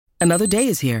Another day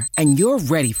is here, and you're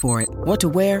ready for it. What to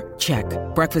wear? Check.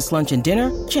 Breakfast, lunch, and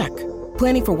dinner? Check.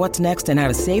 Planning for what's next and how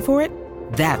to save for it?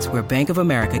 That's where Bank of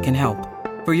America can help.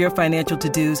 For your financial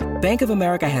to-dos, Bank of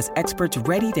America has experts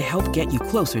ready to help get you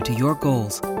closer to your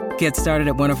goals. Get started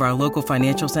at one of our local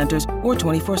financial centers or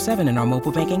 24/7 in our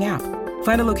mobile banking app.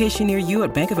 Find a location near you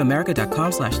at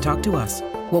bankofamerica.com/talktous.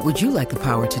 What would you like the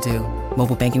power to do?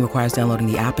 Mobile banking requires downloading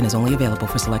the app and is only available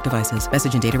for select devices.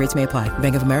 Message and data rates may apply.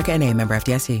 Bank of America N.A., member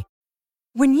FDIC.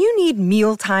 When you need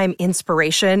mealtime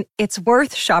inspiration, it's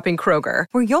worth shopping Kroger,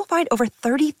 where you'll find over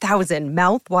 30,000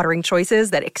 mouth-watering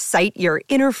choices that excite your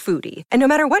inner foodie. And no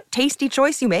matter what tasty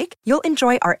choice you make, you'll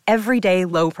enjoy our everyday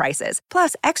low prices,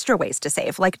 plus extra ways to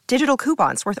save, like digital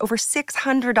coupons worth over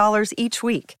 $600 each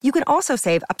week. You can also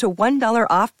save up to $1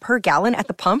 off per gallon at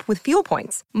the pump with fuel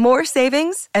points. More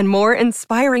savings and more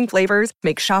inspiring flavors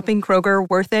make shopping Kroger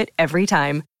worth it every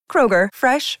time. Kroger,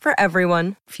 fresh for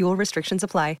everyone. Fuel restrictions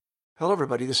apply. Hello,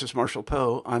 everybody. This is Marshall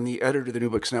Poe. I'm the editor of the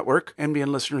New Books Network. NBN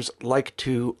listeners like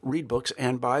to read books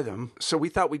and buy them. So we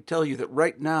thought we'd tell you that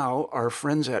right now, our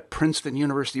friends at Princeton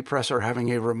University Press are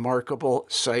having a remarkable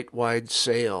site-wide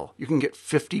sale. You can get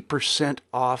 50%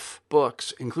 off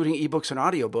books, including ebooks and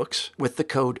audiobooks, with the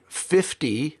code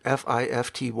 50,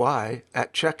 F-I-F-T-Y,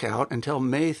 at checkout until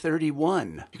May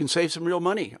 31. You can save some real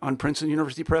money on Princeton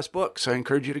University Press books. I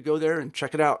encourage you to go there and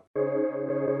check it out.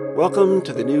 Welcome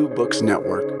to the New Books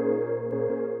Network.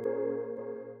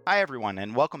 Hi, everyone,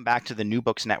 and welcome back to the New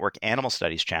Books Network Animal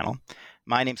Studies channel.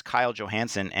 My name's Kyle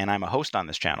Johansson, and I'm a host on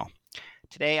this channel.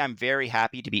 Today, I'm very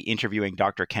happy to be interviewing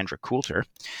Dr. Kendra Coulter.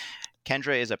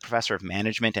 Kendra is a professor of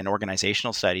management and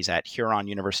organizational studies at Huron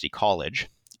University College,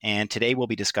 and today we'll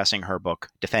be discussing her book,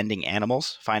 Defending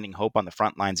Animals, Finding Hope on the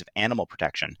Front Lines of Animal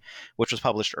Protection, which was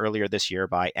published earlier this year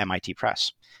by MIT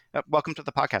Press. Welcome to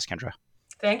the podcast, Kendra.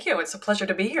 Thank you. It's a pleasure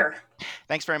to be here.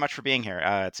 Thanks very much for being here.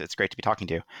 It's great to be talking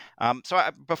to you.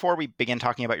 Before we begin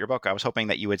talking about your book, I was hoping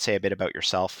that you would say a bit about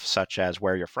yourself, such as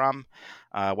where you're from,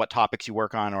 what topics you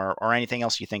work on, or anything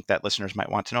else you think that listeners might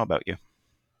want to know about you.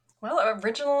 Well,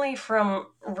 originally from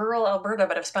rural Alberta,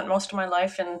 but I've spent most of my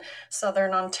life in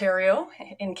southern Ontario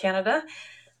in Canada.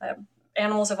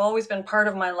 Animals have always been part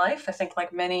of my life. I think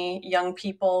like many young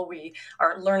people, we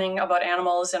are learning about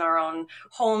animals in our own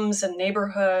homes and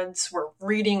neighborhoods. We're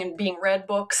reading and being read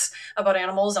books about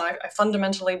animals. And I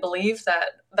fundamentally believe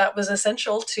that was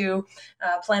essential to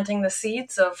planting the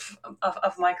seeds of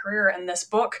my career in this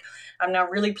book. I'm now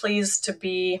really pleased to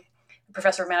be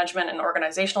professor of management and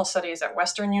organizational studies at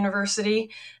Western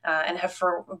University and have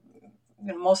for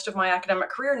most of my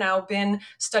academic career now been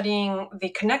studying the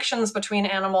connections between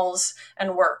animals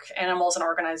and work, animals and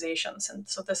organizations. And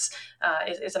so this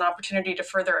is an opportunity to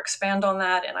further expand on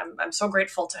that. And I'm so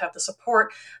grateful to have the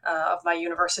support of my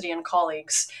university and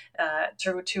colleagues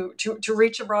to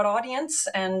reach a broad audience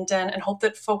and hope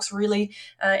that folks really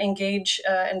engage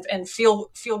and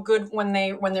feel good when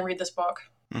they read this book.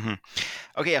 Mm-hmm.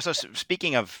 Okay, so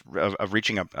speaking of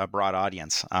reaching a broad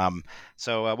audience,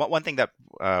 one thing that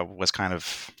was kind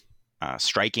of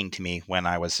striking to me when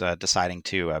I was deciding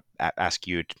to ask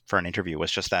you for an interview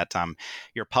was just that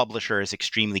your publisher is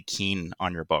extremely keen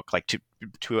on your book, like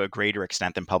to a greater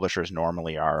extent than publishers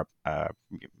normally are.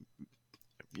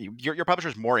 Your publisher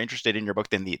is more interested in your book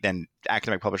than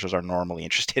academic publishers are normally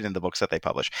interested in the books that they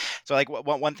publish. So, like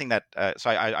one thing that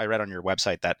I read on your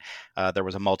website that there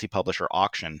was a multi-publisher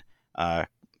auction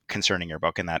concerning your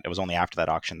book, and that it was only after that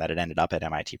auction that it ended up at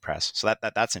MIT Press. So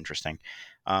that's interesting.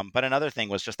 But another thing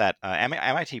was just that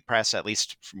MIT Press, at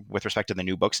least with respect to the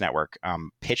New Books Network,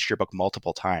 pitched your book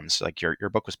multiple times. Like your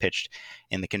book was pitched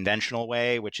in the conventional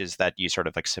way, which is that you sort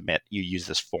of like you use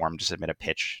this form to submit a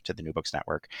pitch to the New Books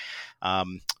Network.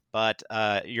 But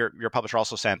your publisher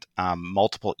also sent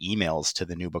multiple emails to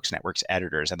the New Books Network's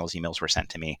editors, and those emails were sent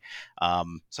to me.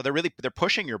 So they're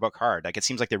pushing your book hard. Like it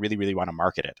seems like they really, really want to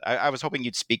market it. I was hoping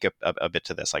you'd speak a bit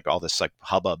to this, like all this like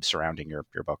hubbub surrounding your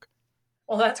book.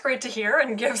 Well, that's great to hear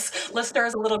and gives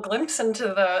listeners a little glimpse into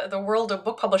the world of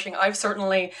book publishing. I've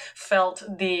certainly felt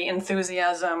the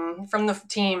enthusiasm from the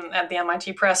team at the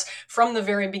MIT Press from the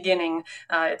very beginning.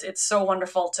 It's so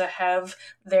wonderful to have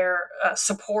their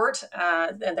support.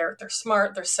 And they're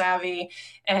smart, they're savvy,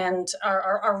 and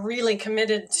are really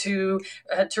committed to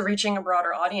reaching a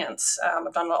broader audience.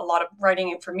 I've done a lot of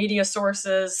writing for media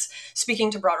sources, speaking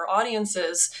to broader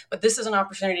audiences, but this is an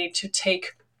opportunity to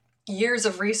take years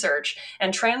of research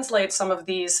and translate some of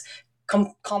these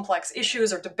complex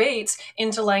issues or debates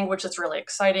into language that's really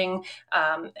exciting,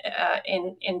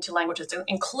 into language that's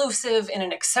inclusive in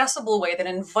an accessible way that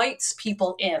invites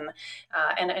people in,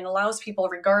 and allows people,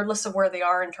 regardless of where they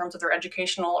are in terms of their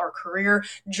educational or career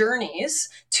journeys,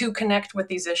 to connect with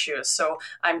these issues. So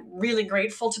I'm really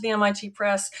grateful to the MIT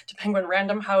Press, to Penguin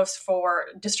Random House for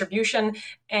distribution,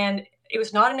 and it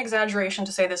was not an exaggeration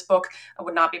to say this book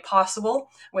would not be possible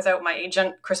without my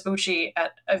agent, Chris Bucci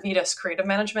at Avitas Creative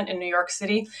Management in New York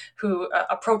City, who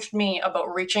approached me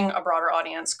about reaching a broader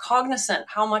audience, cognizant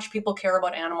how much people care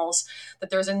about animals, that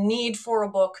there's a need for a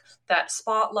book that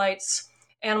spotlights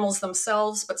animals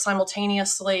themselves, but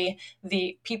simultaneously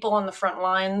the people on the front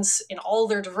lines in all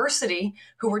their diversity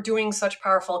who were doing such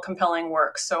powerful, compelling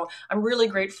work. So I'm really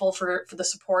grateful for the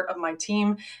support of my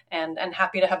team, and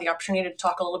happy to have the opportunity to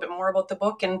talk a little bit more about the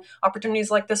book and opportunities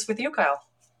like this with you, Kyle.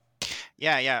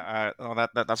 Yeah. Well,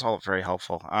 that's all very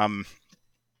helpful.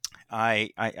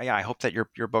 I hope that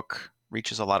your book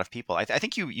reaches a lot of people. I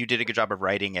think you did a good job of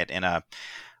writing it in a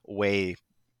way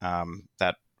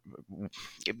that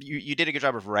you did a good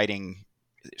job of writing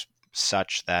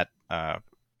such that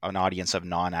an audience of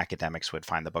non-academics would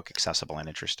find the book accessible and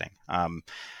interesting.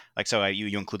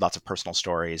 You include lots of personal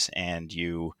stories, and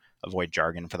you avoid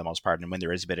jargon for the most part. And when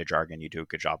there is a bit of jargon, you do a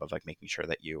good job of making sure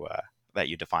that you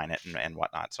define it and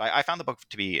whatnot. So I found the book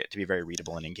to be very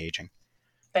readable and engaging.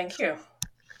 Thank you.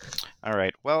 All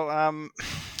right. Well,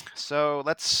 so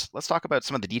let's talk about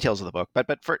some of the details of the book.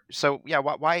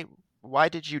 Why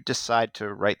did you decide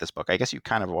to write this book? I guess you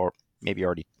kind of maybe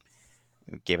already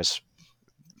gave us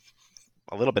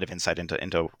a little bit of insight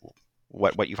into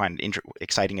what you find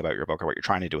exciting about your book or what you're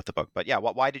trying to do with the book. But yeah,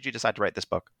 why did you decide to write this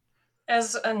book?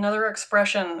 As another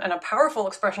expression, and a powerful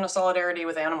expression of solidarity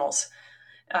with animals,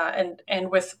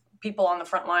 and with people on the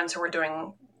front lines who are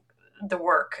doing the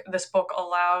work. This book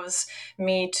allows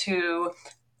me to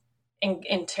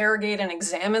interrogate and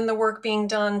examine the work being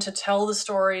done, to tell the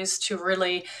stories, to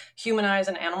really humanize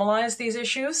and animalize these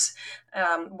issues,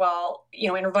 while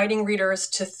inviting readers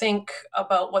to think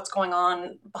about what's going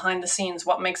on behind the scenes,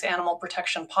 what makes animal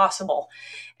protection possible,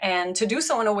 and to do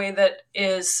so in a way that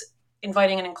is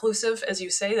inviting and inclusive, as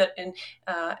you say, that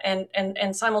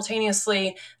and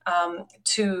simultaneously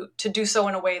to do so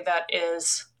in a way that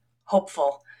is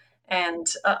hopeful, and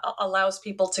allows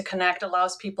people to connect,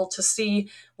 allows people to see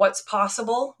what's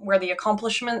possible, where the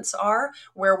accomplishments are,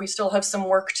 where we still have some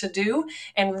work to do,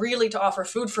 and really to offer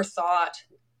food for thought,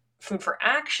 food for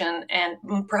action,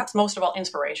 and perhaps most of all,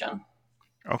 inspiration.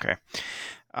 Okay.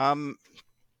 And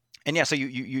yeah, so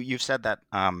you've said that,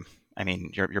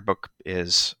 your book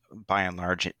is by and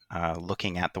large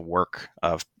looking at the work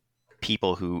of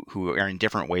people who are in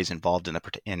different ways involved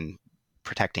in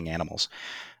protecting animals.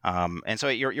 And so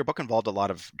your book involved a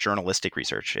lot of journalistic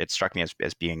research. It struck me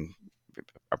as being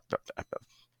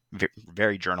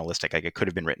very journalistic. Like, it could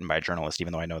have been written by a journalist,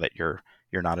 even though I know that you're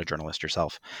not a journalist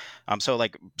yourself. So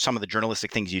like some of the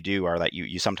journalistic things you do are that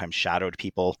you sometimes shadowed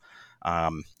people,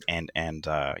 and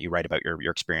you write about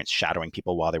your experience shadowing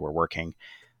people while they were working.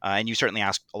 And you certainly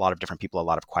asked a lot of different people a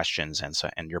lot of questions,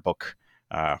 and your book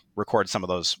records some of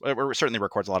those, or certainly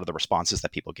records a lot of the responses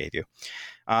that people gave you.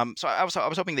 So I was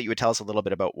hoping that you would tell us a little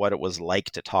bit about what it was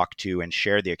like to talk to and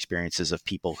share the experiences of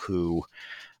people who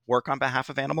work on behalf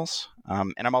of animals.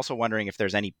 And I'm also wondering if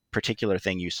there's any particular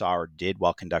thing you saw or did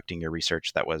while conducting your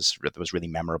research that was really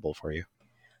memorable for you.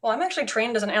 Well, I'm actually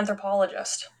trained as an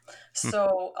anthropologist.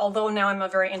 So although now I'm a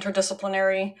very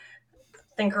interdisciplinary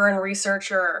thinker and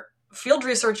researcher, field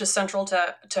research is central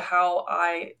to how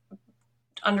I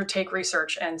undertake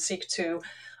research and seek to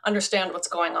understand what's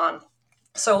going on.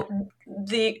 So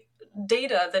the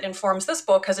data that informs this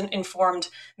book has informed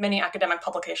many academic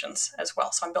publications as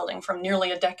well. So I'm building from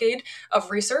nearly a decade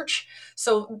of research.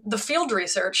 So the field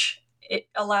research, it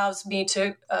allows me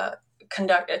to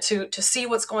to see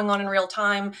what's going on in real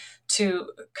time,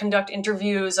 to conduct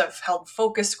interviews. I've held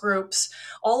focus groups.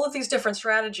 All of these different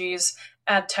strategies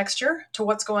add texture to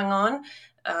what's going on,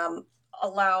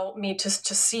 allow me to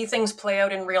see things play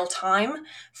out in real time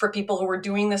for people who are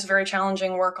doing this very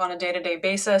challenging work on a day-to-day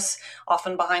basis,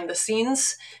 often behind the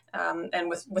scenes, and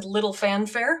with little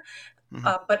fanfare.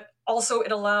 But also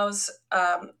it allows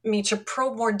me to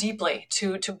probe more deeply,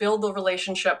 to build the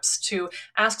relationships, to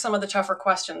ask some of the tougher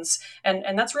questions.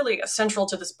 And that's really central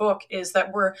to this book, is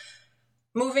that we're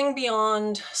moving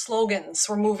beyond slogans,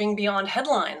 we're moving beyond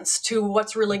headlines to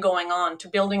what's really going on, to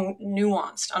building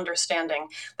nuanced understanding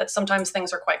that sometimes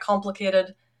things are quite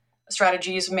complicated,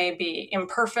 strategies may be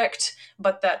imperfect,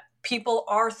 but that people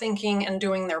are thinking and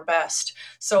doing their best.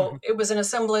 So it was an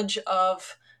assemblage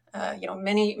of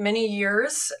many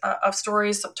years of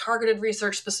stories, some targeted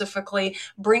research specifically,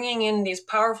 bringing in these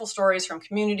powerful stories from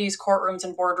communities, courtrooms,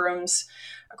 and boardrooms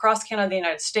across Canada, the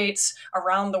United States,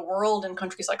 around the world, in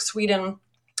countries like Sweden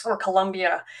or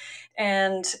Colombia,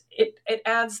 and it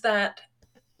adds that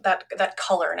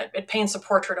color, and it paints a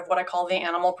portrait of what I call the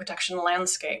animal protection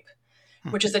landscape.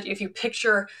 Which is that if you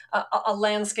picture a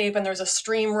landscape and there's a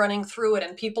stream running through it,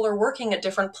 and people are working at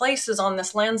different places on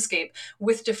this landscape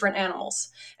with different animals.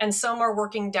 And some are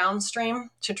working downstream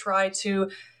to try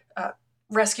to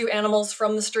rescue animals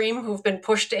from the stream who've been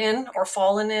pushed in or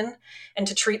fallen in, and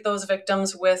to treat those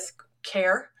victims with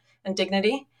care and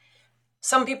dignity.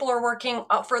 Some people are working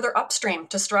further upstream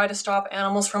to try to stop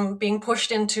animals from being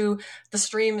pushed into the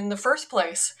stream in the first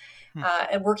place.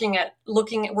 And working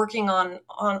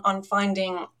on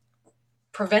finding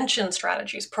prevention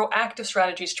strategies, proactive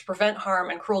strategies to prevent harm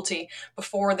and cruelty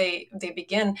before they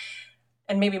begin.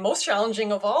 And maybe most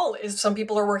challenging of all is some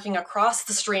people are working across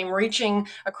the stream, reaching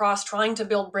across, trying to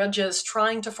build bridges,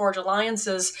 trying to forge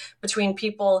alliances between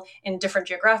people in different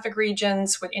geographic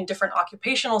regions, in different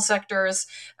occupational sectors,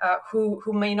 who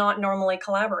may not normally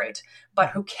collaborate,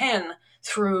 but who can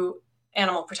through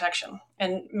animal protection.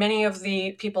 And many of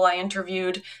the people I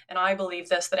interviewed, and I believe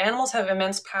this, that animals have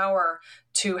immense power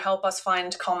to help us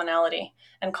find commonality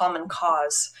and common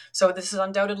cause. So this is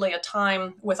undoubtedly a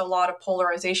time with a lot of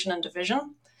polarization and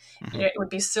division. It would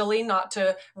be silly not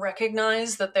to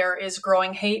recognize that there is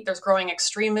growing hate, there's growing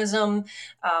extremism,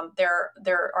 there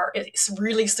are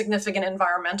really significant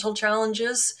environmental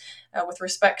challenges with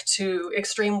respect to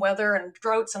extreme weather and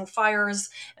droughts and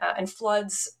fires and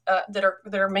floods that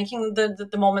are making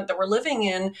the moment that we're living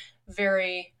in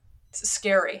very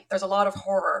scary. There's a lot of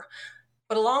horror.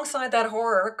 But alongside that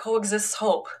horror coexists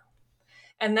hope.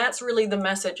 And that's really the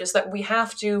message, is that we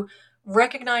have to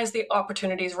recognize the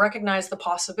opportunities, recognize the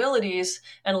possibilities,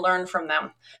 and learn from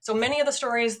them. So many of the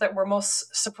stories that were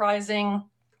most surprising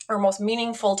or most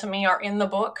meaningful to me are in the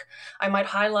book. I might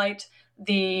highlight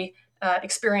the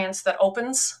experience that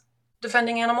opens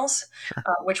defending animals,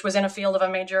 which was in a field of a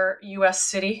major U.S.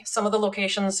 city. Some of the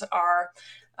locations are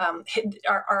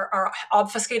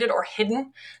obfuscated or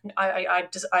hidden. I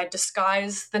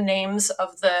disguise the names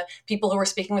of the people who were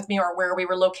speaking with me or where we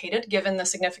were located, given the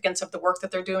significance of the work that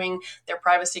they're doing, their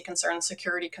privacy concerns,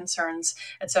 security concerns,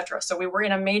 etc. So we were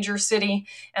in a major city,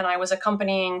 and I was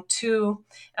accompanying two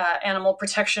animal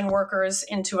protection workers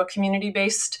into a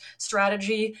community-based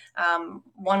strategy.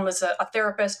 One was a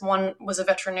therapist, one was a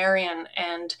veterinarian,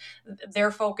 and their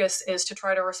focus is to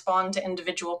try to respond to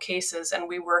individual cases. And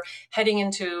we were heading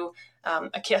into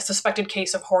a suspected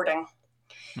case of hoarding.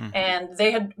 And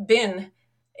they had been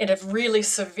in a really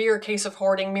severe case of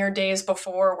hoarding mere days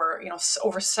before, where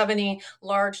over 70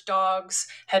 large dogs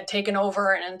had taken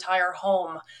over an entire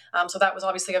home. So that was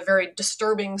obviously a very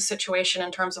disturbing situation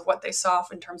in terms of what they saw,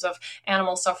 in terms of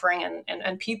animal suffering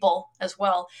and people as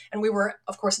well. And we were,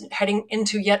 of course, heading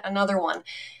into yet another one.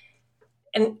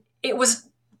 And it was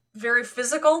very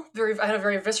physical, I had a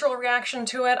very visceral reaction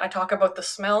to it. I talk about the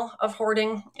smell of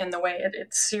hoarding and the way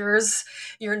it sears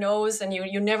your nose, and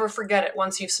you never forget it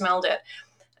once you've smelled it.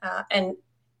 And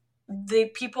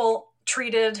the people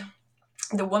treated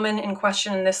the woman in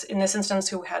question in this instance,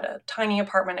 who had a tiny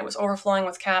apartment, it was overflowing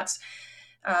with cats,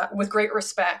 with great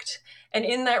respect. And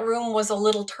in that room was a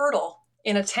little turtle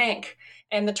in a tank.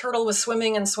 And the turtle was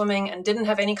swimming and didn't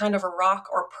have any kind of a rock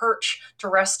or perch to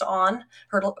rest on.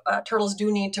 Turtles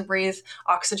do need to breathe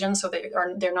oxygen, so they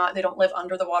don't live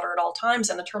under the water at all times.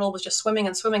 And the turtle was just swimming.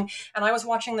 And I was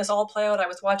watching this all play out. I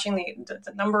was watching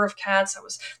the number of cats.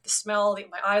 The smell.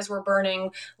 My eyes were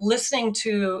burning. Listening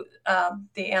to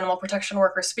the animal protection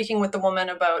workers speaking with the woman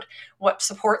about what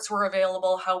supports were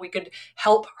available, how we could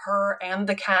help her and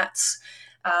the cats.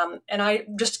 And I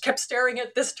just kept staring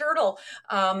at this turtle,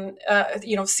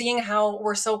 seeing how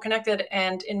we're so connected.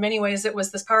 And in many ways, it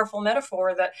was this powerful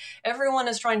metaphor that everyone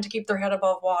is trying to keep their head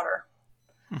above water.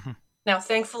 Now,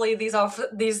 thankfully, these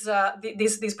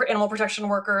animal protection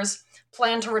workers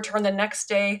plan to return the next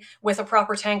day with a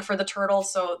proper tank for the turtle,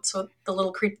 so the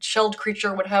little shelled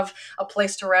creature would have a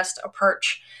place to rest, a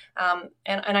perch.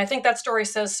 And I think that story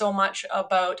says so much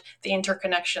about the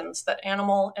interconnections, that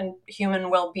animal and human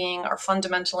well-being are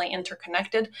fundamentally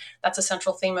interconnected. That's a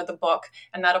central theme of the book,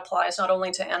 and that applies not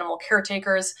only to animal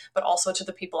caretakers, but also to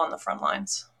the people on the front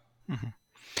lines.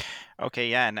 Okay,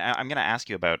 yeah, and I'm going to ask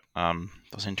you about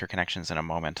those interconnections in a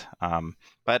moment.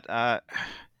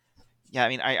 Yeah, I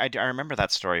mean, I remember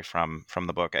that story from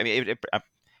the book. I mean,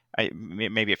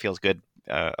 maybe it feels good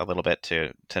a little bit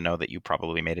to know that you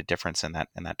probably made a difference in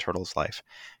that turtle's life,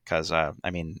 because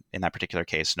I mean, in that particular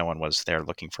case, no one was there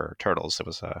looking for turtles. It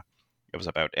was it was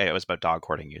about dog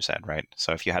hoarding, you said, right?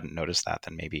 So if you hadn't noticed that,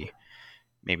 then maybe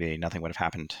nothing would have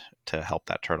happened to help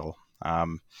that turtle.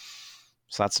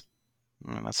 So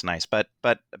that's nice. But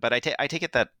I take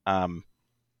it that I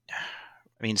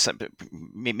mean,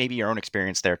 maybe your own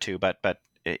experience there too, but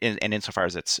insofar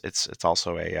as it's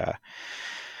also a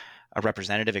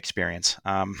representative experience,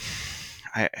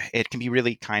 it can be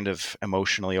really kind of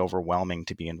emotionally overwhelming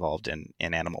to be involved in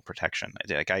animal protection.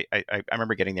 Like I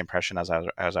remember getting the impression as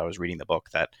I was reading the book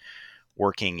that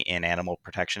working in animal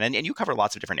protection, and you cover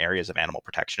lots of different areas of animal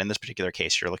protection. In this particular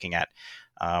case, you're looking at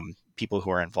people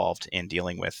who are involved in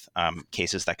dealing with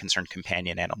cases that concern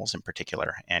companion animals in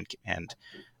particular, and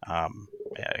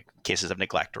cases of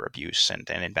neglect or abuse, and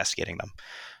investigating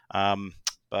them.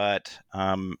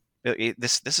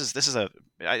 This is a,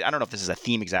 I don't know if this is a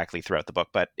theme exactly throughout the book,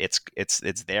 but it's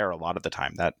there a lot of the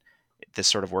time, that this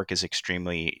sort of work is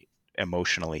extremely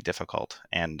emotionally difficult.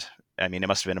 And I mean, it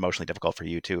must have been emotionally difficult for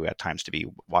you too at times to be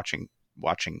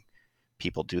watching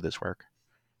people do this work.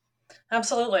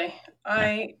 Absolutely.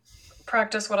 I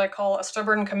practice what I call a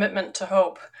stubborn commitment to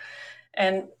hope,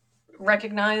 and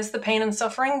recognize the pain and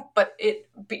suffering, but it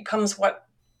becomes what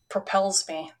propels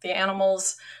me. The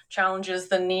animals' challenges,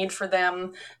 the need for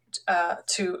them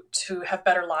to have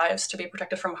better lives, to be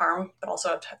protected from harm, but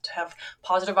also to have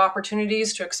positive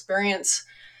opportunities to experience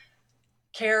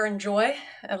care and joy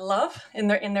and love in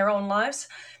their own lives.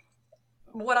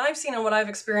 What I've seen and what I've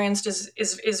experienced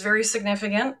is very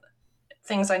significant.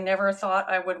 Things I never thought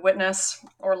I would witness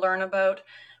or learn about,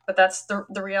 but that's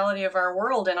the reality of our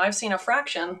world. And I've seen a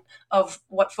fraction of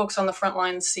what folks on the front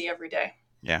lines see every day.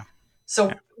 Yeah.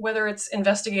 So whether it's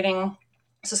investigating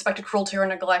suspected cruelty or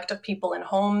neglect of people in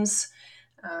homes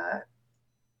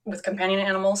with companion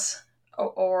animals,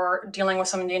 or dealing with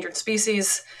some endangered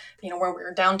species, where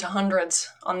we're down to hundreds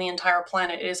on the entire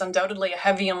planet, it is undoubtedly a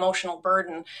heavy emotional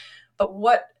burden. But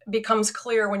what becomes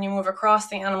clear when you move across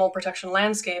the animal protection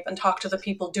landscape and talk to the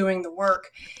people doing the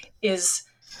work is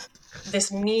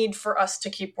this need for us to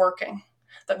keep working.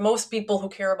 That most people who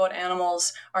care about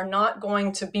animals are not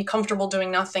going to be comfortable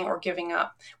doing nothing or giving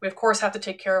up. We, of course, have to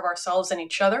take care of ourselves and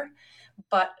each other,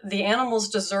 but the animals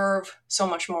deserve so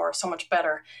much more, so much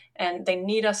better. And they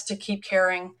need us to keep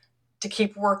caring, to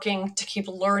keep working, to keep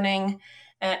learning,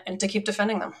 and to keep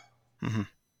defending them. Mm-hmm.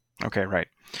 Okay, right.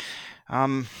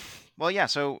 Well, yeah.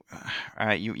 So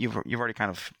you've already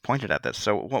kind of pointed at this.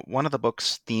 So one of the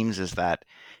book's themes is that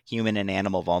human and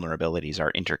animal vulnerabilities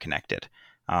are interconnected.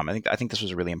 I think this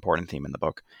was a really important theme in the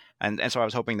book, and so I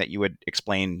was hoping that you would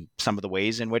explain some of the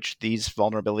ways in which these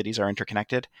vulnerabilities are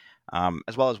interconnected,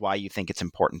 as well as why you think it's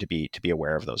important to be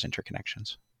aware of those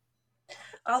interconnections.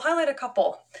 I'll highlight a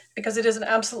couple because it is an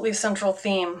absolutely central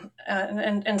theme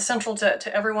and central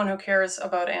to everyone who cares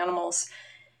about animals.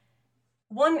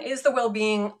 One is the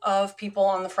well-being of people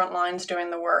on the front lines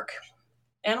doing the work.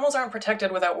 Animals aren't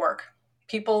protected without work.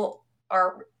 People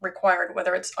are required,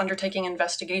 whether it's undertaking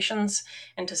investigations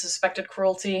into suspected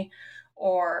cruelty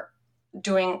or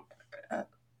doing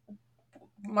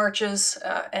marches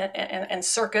and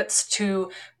circuits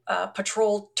to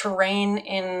patrol terrain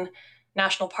in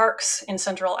national parks in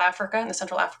Central Africa, in the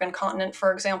Central African continent,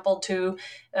 for example, to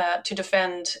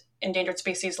defend endangered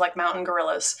species like mountain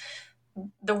gorillas.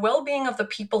 The well-being of the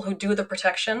people who do the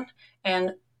protection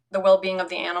and the well-being of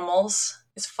the animals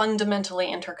is fundamentally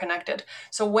interconnected.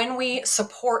 So when we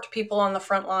support people on the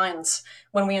front lines,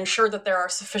 when we ensure that there are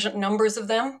sufficient numbers of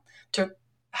them to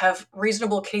have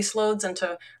reasonable caseloads and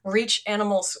to reach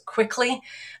animals quickly,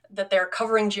 that they're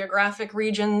covering geographic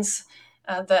regions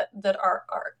that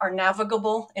are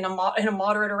navigable in a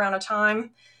moderate amount of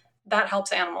time, that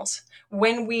helps animals.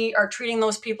 When we are treating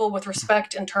those people with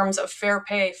respect in terms of fair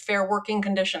pay, fair working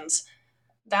conditions,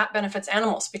 that benefits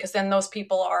animals because then those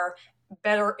people are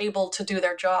better able to do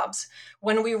their jobs.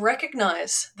 When we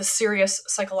recognize the serious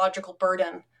psychological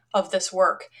burden of this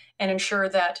work and ensure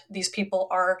that these people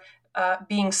are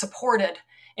being supported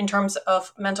in terms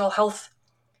of mental health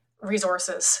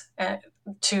resources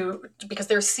because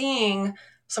they're seeing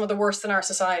some of the worst in our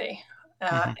society,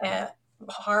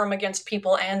 harm against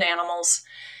people and animals,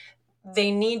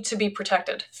 they need to be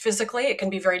protected. Physically, it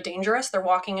can be very dangerous. They're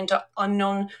walking into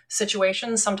unknown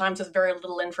situations, sometimes with very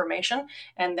little information,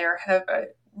 and their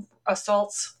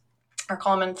assaults are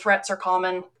common, threats are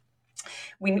common.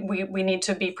 We need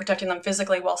to be protecting them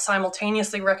physically while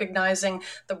simultaneously recognizing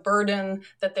the burden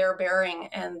that they're bearing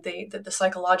and the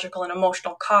psychological and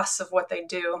emotional costs of what they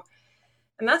do.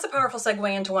 And that's a powerful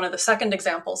segue into one of the second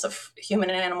examples of human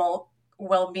and animal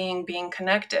well-being being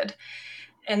connected.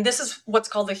 And this is what's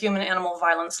called the human-animal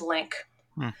violence link.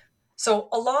 So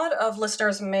a lot of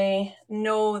listeners may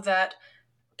know that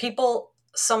people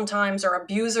sometimes, or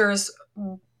abusers,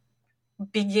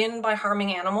 begin by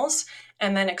harming animals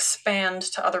and then expand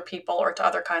to other people or to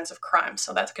other kinds of crimes.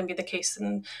 So that can be the case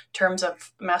in terms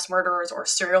of mass murderers or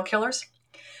serial killers.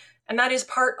 And that is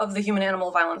part of the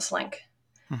human-animal violence link.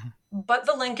 Mm-hmm. But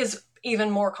the link is even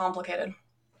more complicated.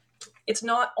 It's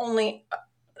not only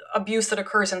abuse that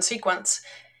occurs in sequence,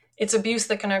 it's abuse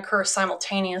that can occur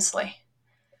simultaneously.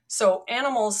 So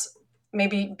animals may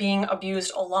be being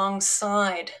abused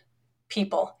alongside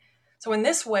people. So in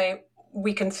this way,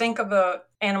 we can think about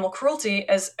animal cruelty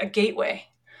as a gateway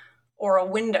or a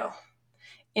window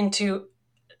into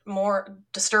more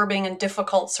disturbing and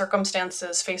difficult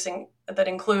circumstances that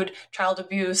include child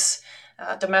abuse,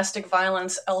 domestic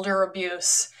violence, elder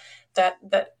abuse, that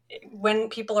when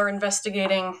people are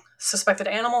investigating suspected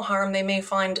animal harm, they may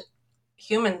find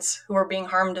humans who are being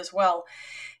harmed as well.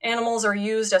 Animals are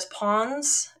used as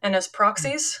pawns and as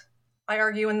proxies. I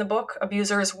argue in the book,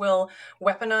 abusers will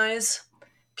weaponize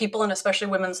people, and especially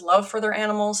women's love for their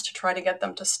animals, to try to get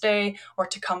them to stay or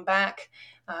to come back.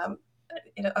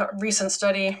 In a recent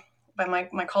study by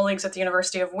my colleagues at the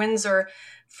University of Windsor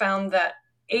found that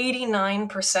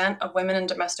 89% of women in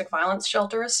domestic violence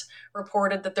shelters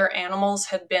reported that their animals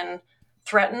had been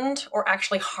threatened or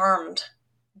actually harmed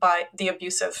by the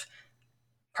abusive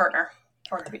partner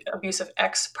or the abusive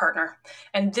ex-partner.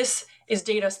 And this is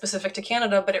data specific to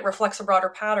Canada, but it reflects a broader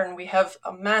pattern. We have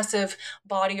a massive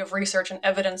body of research and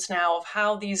evidence now of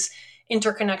how these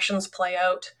interconnections play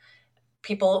out.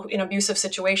 People in abusive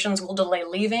situations will delay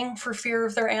leaving for fear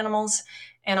of their animals.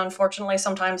 And unfortunately,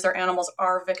 sometimes their animals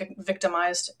are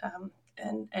victimized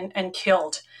and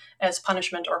killed as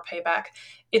punishment or payback.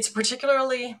 It's a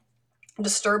particularly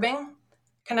disturbing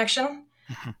connection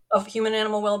of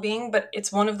human-animal well-being, but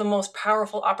it's one of the most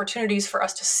powerful opportunities for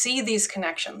us to see these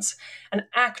connections and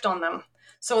act on them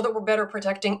so that we're better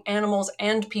protecting animals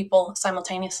and people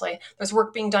simultaneously. There's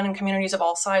work being done in communities of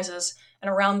all sizes and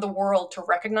around the world to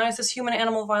recognize this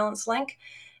human-animal violence link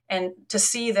and to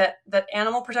see that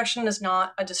animal protection is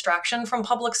not a distraction from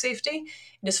public safety.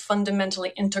 It is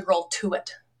fundamentally integral to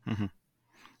it. Mm-hmm.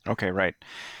 Okay, right.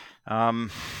 I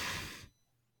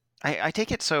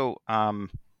take it so...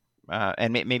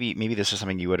 and maybe this is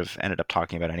something you would have ended up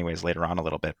talking about anyways later on a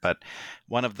little bit, but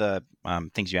one of the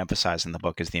things you emphasize in the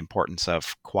book is the importance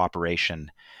of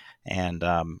cooperation. And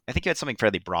I think you had something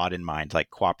fairly broad in mind, like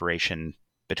cooperation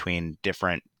between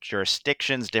different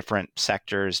jurisdictions, different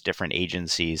sectors, different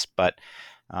agencies. But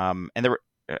the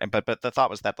thought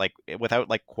was that without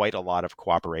quite a lot of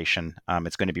cooperation,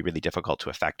 it's going to be really difficult to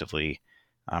effectively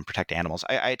protect animals.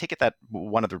 I take it that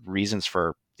one of the reasons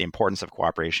for the importance of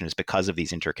cooperation is because of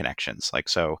these interconnections.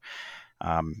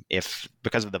 If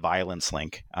because of the violence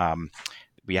link,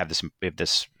 we have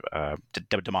this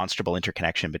demonstrable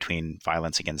interconnection between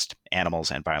violence against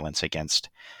animals and violence against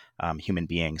human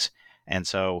beings. And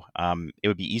so it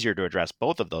would be easier to address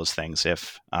both of those things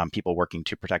if people working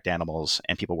to protect animals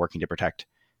and people working to protect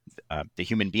the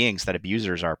human beings that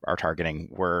abusers are targeting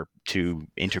were to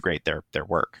integrate their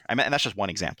work. I mean, and that's just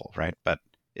one example, right? But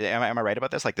am I right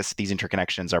about this? These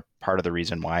interconnections are part of the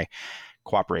reason why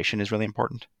cooperation is really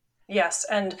important? Yes,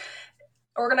 and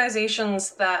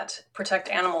organizations that protect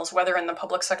animals, whether in the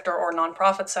public sector or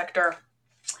nonprofit sector,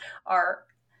 are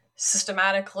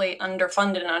systematically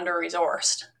underfunded and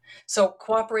under-resourced. So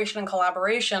cooperation and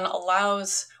collaboration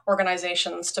allows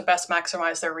organizations to best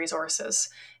maximize their resources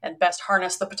and best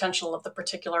harness the potential of the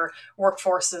particular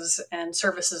workforces and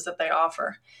services that they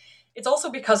offer. It's also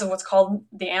because of what's called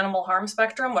the animal harm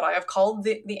spectrum, what I have called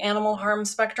the animal harm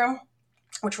spectrum,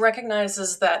 which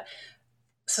recognizes that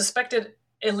suspected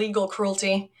illegal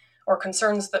cruelty or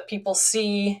concerns that people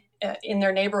see in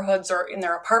their neighborhoods or in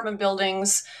their apartment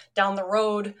buildings down the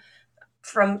road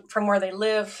from where they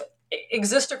live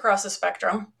exist across the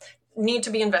spectrum, need to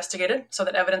be investigated so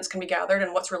that evidence can be gathered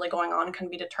and what's really going on can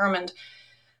be determined.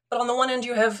 But on the one end,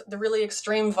 you have the really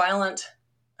extreme, violent,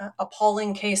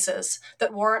 appalling cases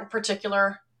that warrant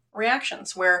particular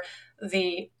reactions, where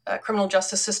the criminal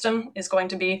justice system is going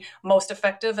to be most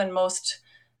effective and most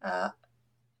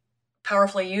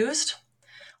powerfully used.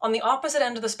 On the opposite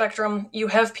end of the spectrum, you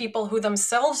have people who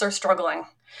themselves are struggling,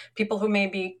 people who may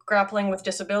be grappling with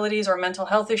disabilities or mental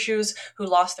health issues, who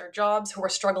lost their jobs, who are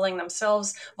struggling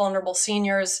themselves, vulnerable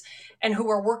seniors, and who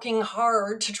are working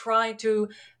hard to try to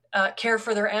care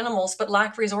for their animals but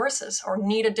lack resources or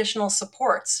need additional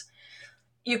supports.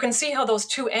 You can see how those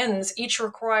two ends each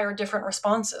require different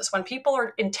responses. When people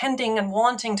are intending and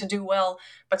wanting to do well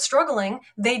but struggling,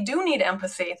 they do need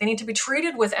empathy. They need to be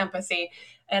treated with empathy.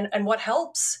 And what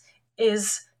helps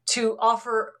is to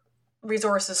offer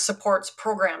resources, supports,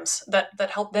 programs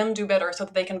that help them do better so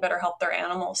that they can better help their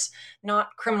animals,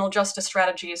 not criminal justice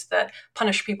strategies that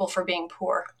punish people for being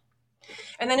poor.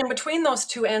 And then in between those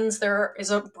two ends, there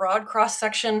is a broad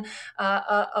cross-section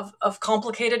of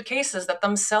complicated cases that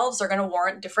themselves are going to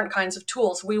warrant different kinds of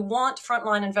tools. We want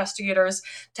frontline investigators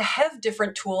to have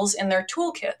different tools in their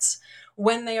toolkits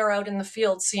when they are out in the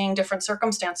field seeing different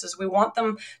circumstances. We want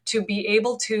them to be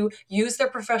able to use their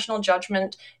professional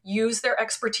judgment, use their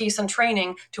expertise and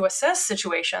training to assess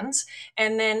situations,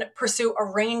 and then pursue a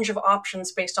range of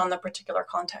options based on the particular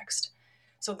context.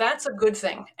 So that's a good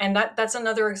thing. And that's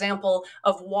another example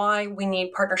of why we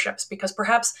need partnerships, because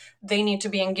perhaps they need to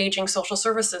be engaging social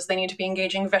services. They need to be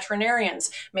engaging veterinarians.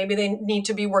 Maybe they need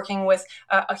to be working with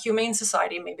a humane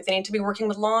society. Maybe they need to be working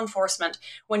with law enforcement.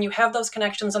 When you have those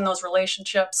connections and those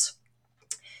relationships,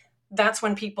 that's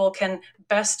when people can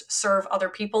best serve other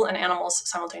people and animals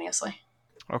simultaneously.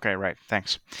 Okay, right.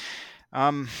 Thanks.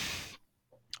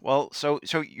 Well, so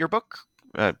your book,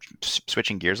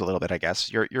 switching gears a little bit, I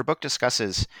guess, your book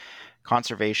discusses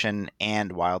conservation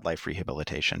and wildlife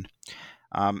rehabilitation,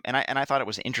 and I thought it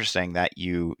was interesting that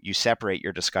you separate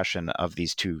your discussion of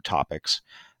these two topics.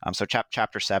 So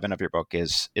chapter 7 of your book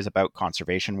is about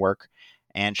conservation work,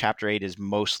 and chapter 8 is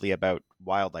mostly about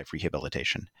wildlife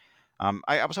rehabilitation.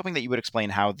 I was hoping that you would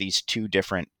explain how these two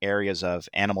different areas of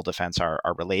animal defense are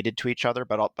related to each other,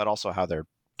 but also how they're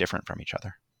different from each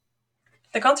other.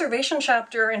 The conservation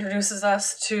chapter introduces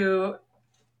us to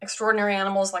extraordinary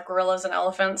animals like gorillas and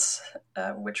elephants,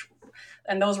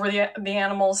 and those were the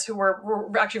animals who were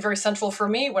actually very central for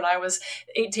me when I was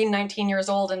 18, 19 years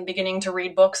old and beginning to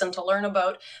read books and to learn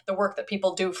about the work that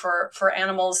people do for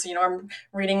animals. You know, I'm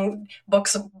reading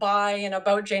books by and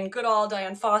about Jane Goodall,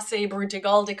 Diane Fossey,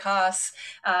 Brutigaldicas,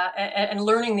 and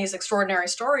learning these extraordinary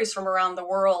stories from around the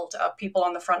world of people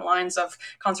on the front lines of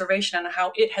conservation and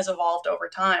how it has evolved over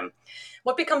time.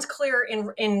 What becomes clear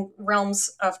in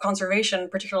realms of conservation,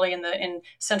 particularly in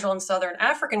Central and Southern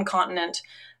African continent,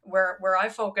 where I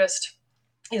focused,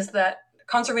 is that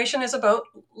conservation is about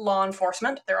law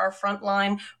enforcement. There are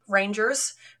frontline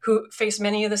rangers who face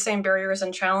many of the same barriers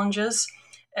and challenges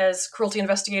as cruelty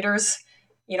investigators,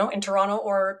 in Toronto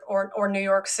or New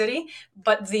York City,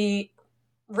 but the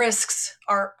risks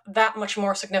are that much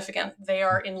more significant. They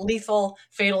are in lethal,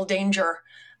 fatal danger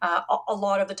a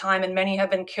lot of the time, and many have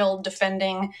been killed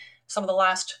defending some of the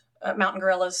last mountain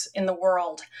gorillas in the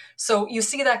world. So you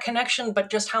see that connection, but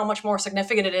just how much more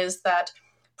significant it is that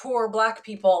poor Black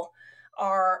people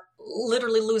are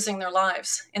literally losing their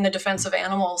lives in the defense of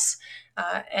animals,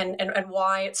 and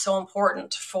why it's so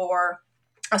important for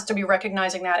us to be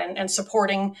recognizing that and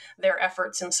supporting their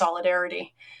efforts in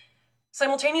solidarity.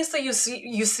 Simultaneously, you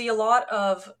see a lot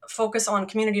of focus on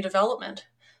community development,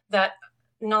 that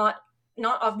not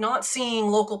seeing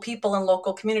local people and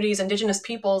local communities, Indigenous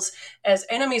peoples, as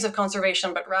enemies of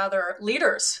conservation, but rather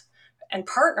leaders and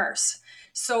partners.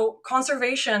 So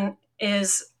conservation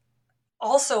is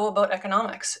also about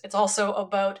economics. It's also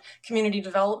about community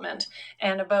development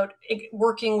and about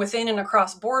working within and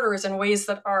across borders in ways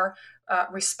that are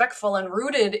respectful and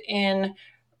rooted in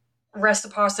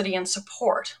reciprocity and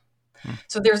support.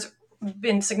 So there have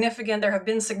been significant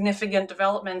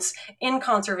developments in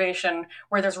conservation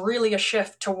where there's really a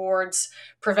shift towards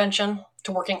prevention,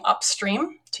 to working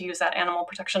upstream, to use that animal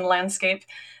protection landscape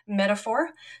metaphor,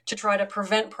 to try to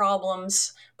prevent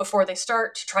problems before they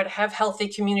start, to try to have healthy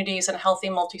communities and healthy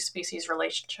multi-species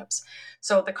relationships.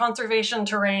 So the conservation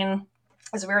terrain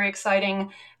is very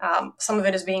exciting. Some of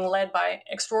it is being led by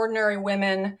extraordinary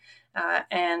women,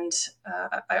 and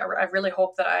I really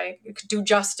hope that I could do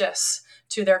justice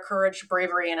to their courage,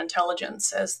 bravery, and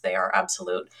intelligence, as they are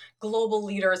absolute global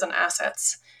leaders and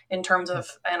assets in terms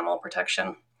of animal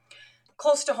protection.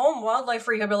 Close to home, wildlife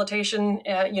rehabilitation.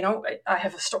 I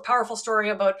have a powerful story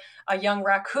about a young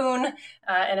raccoon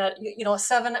and a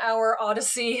 7-hour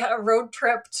odyssey, a road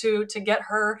trip to get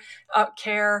her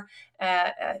care.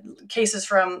 Cases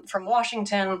from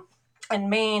Washington and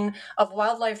Maine of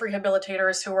wildlife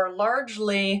rehabilitators who are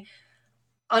largely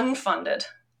unfunded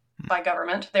by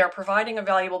government. They are providing a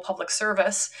valuable public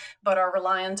service, but are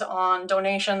reliant on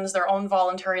donations, their own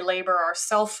voluntary labor, are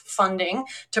self-funding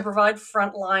to provide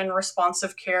frontline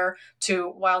responsive care to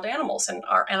wild animals and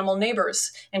our animal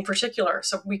neighbors in particular.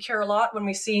 So we care a lot when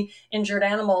we see injured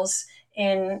animals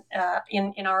in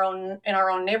our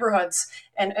own neighborhoods,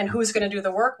 and who's going to do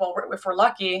the work? Well, if we're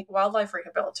lucky, wildlife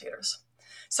rehabilitators.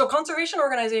 So conservation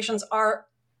organizations are,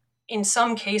 in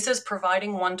some cases,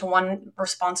 providing one-to-one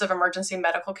responsive emergency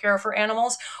medical care for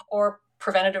animals or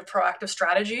preventative proactive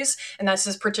strategies. And this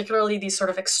is particularly these sort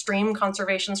of extreme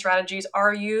conservation strategies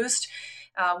are used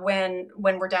when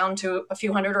we're down to a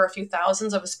few hundred or a few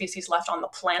thousands of a species left on the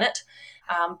planet.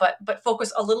 But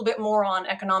focus a little bit more on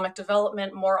economic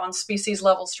development, more on species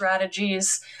level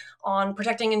strategies, on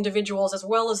protecting individuals as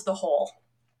well as the whole.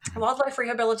 Wildlife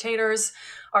rehabilitators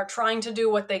are trying to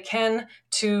do what they can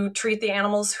to treat the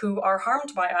animals who are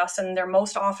harmed by us, and they're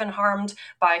most often harmed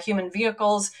by human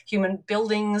vehicles, human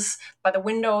buildings, by the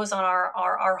windows on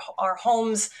our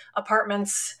homes,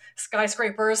 apartments,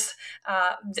 skyscrapers.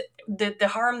 The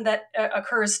harm that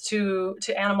occurs to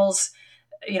animals,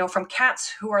 from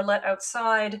cats who are let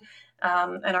outside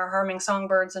and are harming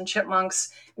songbirds and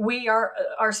chipmunks.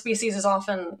 Our species is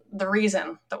often the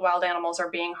reason that wild animals are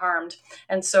being harmed.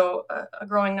 And so a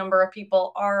growing number of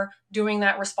people are doing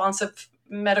that responsive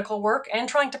medical work and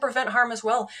trying to prevent harm as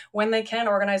well. When they can,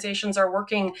 organizations are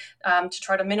working to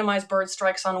try to minimize bird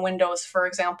strikes on windows, for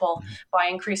example, by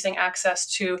increasing access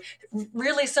to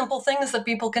really simple things that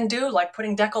people can do, like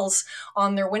putting decals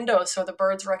on their windows so the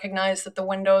birds recognize that the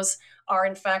windows are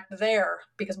in fact there,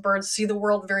 because birds see the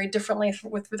world very differently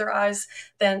with their eyes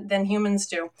than humans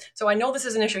do. So I know this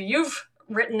is an issue you've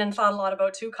written and thought a lot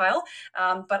about too, Kyle.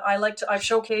 But I've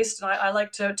showcased, and I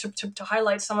like to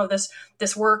highlight some of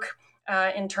this work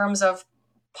in terms of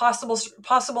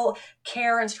possible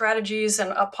care and strategies,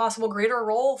 and a possible greater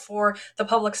role for the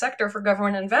public sector, for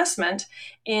government investment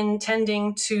in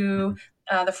tending to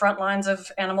the front lines of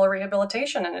animal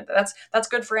rehabilitation. And that's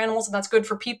good for animals, and that's good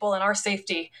for people and our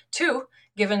safety too,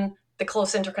 given the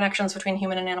close interconnections between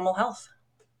human and animal health.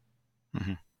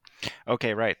 Mm-hmm.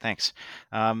 Okay, right. Thanks.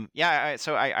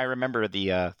 So I remember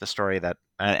the story that,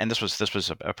 and this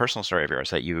was a personal story of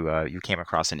yours, that you came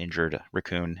across an injured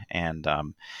raccoon, and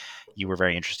you were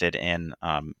very interested in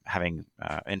finding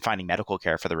medical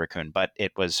care for the raccoon, but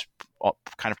it was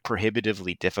kind of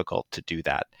prohibitively difficult to do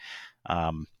that.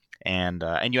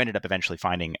 And you ended up eventually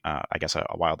finding, I guess, a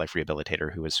wildlife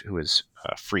rehabilitator who was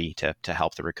free to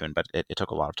help the raccoon, but it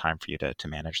took a lot of time for you to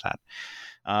manage that.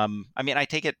 I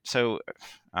take it so.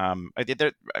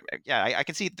 I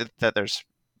can see that there's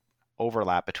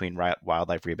overlap between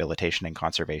wildlife rehabilitation and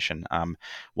conservation.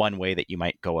 One way that you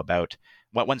might go about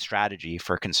one strategy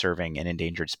for conserving an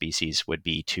endangered species would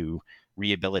be to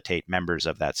rehabilitate members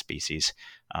of that species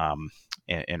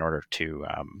in order to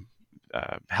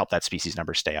help that species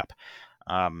number stay up.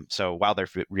 So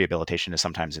wildlife rehabilitation is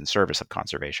sometimes in service of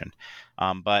conservation.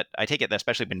 But I take it that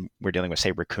especially when we're dealing with,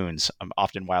 say, raccoons,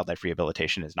 often wildlife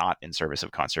rehabilitation is not in service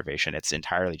of conservation. It's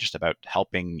entirely just about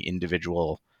helping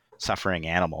individual suffering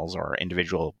animals or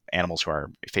individual animals who are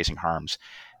facing harms,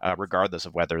 regardless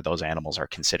of whether those animals are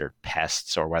considered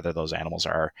pests or whether those animals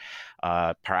are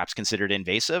perhaps considered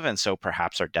invasive and so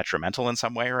perhaps are detrimental in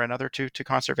some way or another to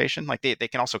conservation. Like they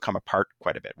can also come apart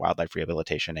quite a bit, wildlife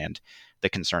rehabilitation and the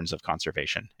concerns of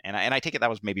conservation. And I take it that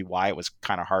was maybe why it was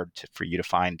kind of hard for you to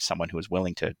find someone who was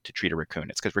willing to treat a raccoon.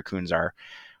 It's because raccoons are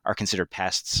considered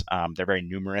pests. They're very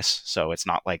numerous, so it's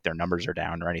not like their numbers are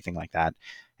down or anything like that.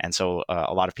 And so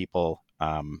a lot of people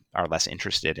are less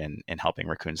interested in helping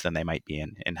raccoons than they might be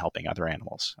in helping other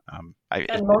animals.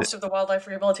 Most of the wildlife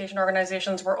rehabilitation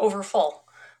organizations were overfull.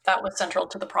 That was central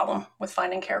to the problem with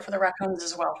finding care for the raccoons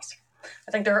as well.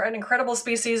 I think they're an incredible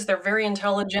species. They're very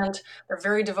intelligent. They're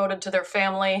very devoted to their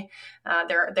family.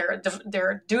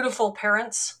 They're dutiful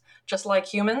parents, just like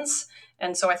humans.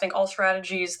 And so I think all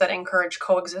strategies that encourage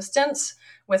coexistence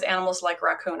with animals like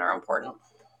raccoon are important.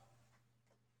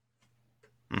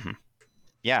 Mm-hmm.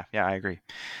 Yeah, I agree.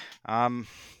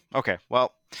 Okay,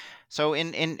 well, so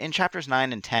in chapters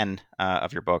 9 and 10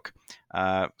 of your book,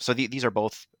 these are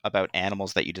both about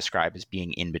animals that you describe as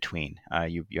being in between.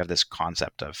 You have this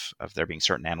concept of there being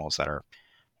certain animals that are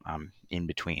in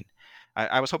between.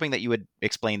 I was hoping that you would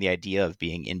explain the idea of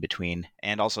being in between,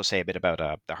 and also say a bit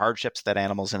about the hardships that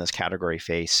animals in this category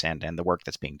face, and the work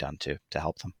that's being done to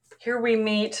help them. Here we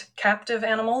meet captive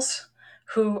animals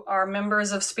who are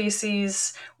members of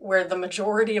species where the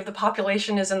majority of the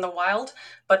population is in the wild,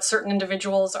 but certain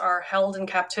individuals are held in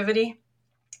captivity.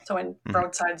 So in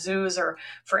roadside zoos, or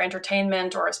for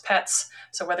entertainment, or as pets.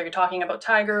 So whether you're talking about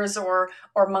tigers or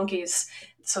monkeys.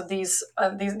 So these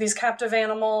captive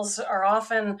animals are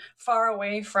often far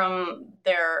away from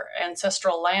their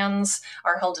ancestral lands,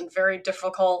 are held in very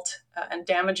difficult and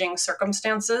damaging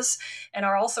circumstances, and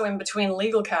are also in between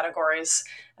legal categories,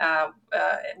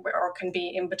 or can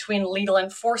be in between legal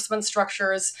enforcement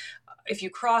structures. If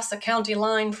you cross a county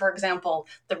line, for example,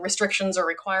 the restrictions or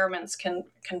requirements can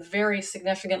vary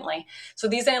significantly. So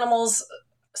these animals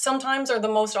sometimes are the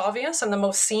most obvious and the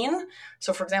most seen.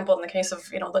 So, for example, in the case of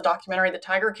the documentary The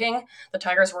Tiger King, the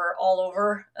tigers were all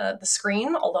over the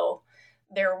screen, although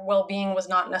their well-being was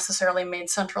not necessarily made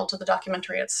central to the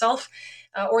documentary itself,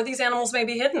 or these animals may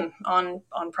be hidden on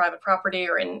private property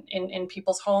or in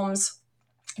people's homes.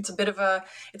 It's a bit of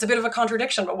a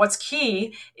contradiction, but what's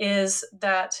key is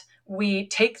that we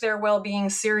take their well-being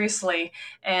seriously,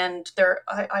 and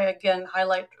I again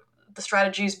highlight the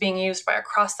strategies being used by a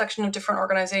cross-section of different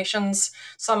organizations,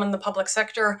 some in the public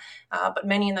sector, but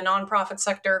many in the nonprofit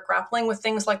sector, grappling with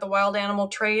things like the wild animal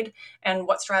trade and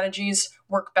what strategies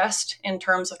work best in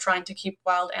terms of trying to keep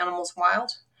wild animals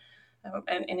wild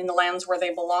and in the lands where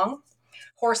they belong.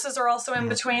 Horses are also in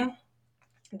between.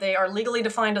 They are legally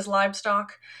defined as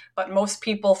livestock, but most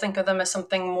people think of them as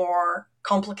something more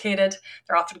complicated.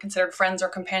 They're often considered friends or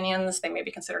companions. They may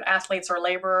be considered athletes or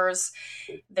laborers.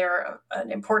 They're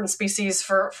an important species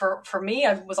for me.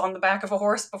 I was on the back of a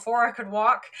horse before I could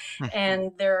walk,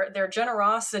 and their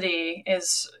generosity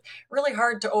is really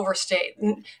hard to overstate.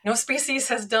 No species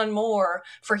has done more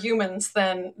for humans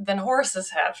than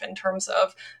horses have in terms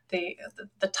of the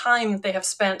time they have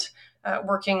spent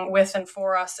working with and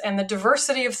for us, and the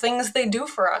diversity of things they do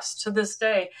for us to this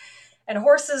day. And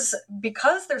horses,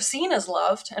 because they're seen as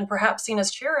loved and perhaps seen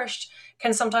as cherished,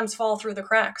 can sometimes fall through the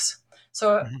cracks.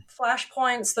 So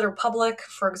flashpoints that are public,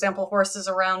 for example, horses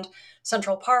around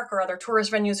Central Park or other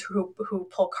tourist venues who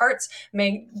pull carts,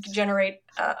 may generate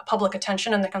public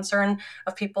attention and the concern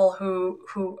of people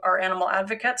who are animal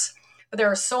advocates. But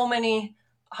there are so many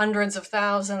hundreds of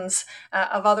thousands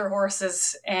of other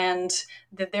horses, and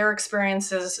their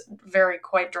experiences vary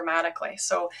quite dramatically.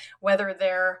 So whether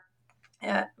they're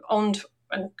owned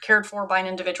and cared for by an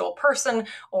individual person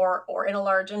or in a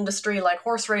large industry like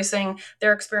horse racing,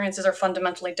 their experiences are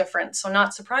fundamentally different. So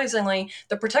not surprisingly,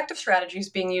 the protective strategies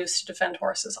being used to defend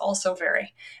horses also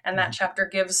vary. And that chapter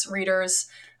gives readers,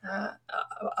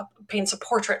 paints a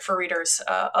portrait for readers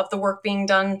of the work being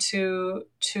done to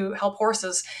help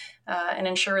horses and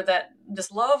ensure that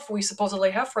this love we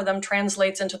supposedly have for them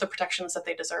translates into the protections that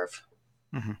they deserve.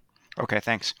 Mm-hmm. Okay,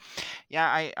 thanks. Yeah,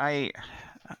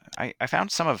 I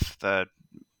found some of the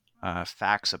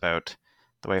facts about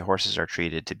the way horses are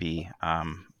treated to be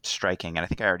striking, and I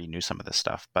think I already knew some of this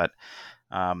stuff. But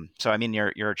so I mean,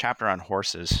 your chapter on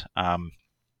horses, I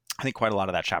think quite a lot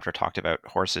of that chapter talked about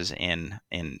horses in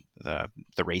the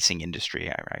racing industry.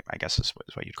 I guess is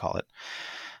what you'd call it.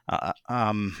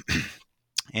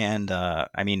 And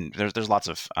I mean, there's lots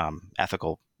of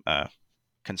ethical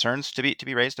concerns to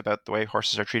be raised about the way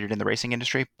horses are treated in the racing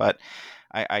industry. But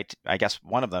I guess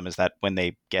one of them is that when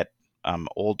they get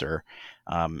older,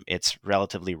 it's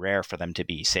relatively rare for them to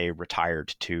be, say,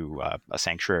 retired to a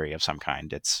sanctuary of some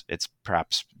kind. It's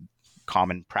perhaps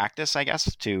common practice, I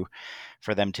guess,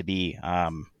 for them to be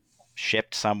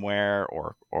shipped somewhere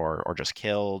or just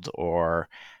killed or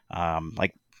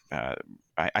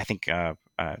I think there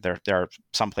are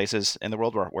some places in the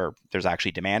world where there's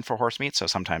actually demand for horse meat. So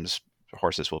sometimes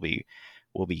horses will be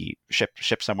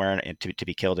shipped somewhere to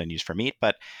be killed and used for meat.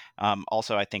 But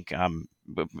also, I think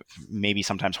maybe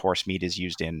sometimes horse meat is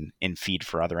used in feed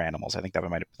for other animals. I think that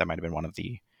might have been one of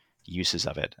the uses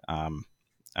of it.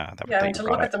 To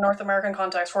look at the North American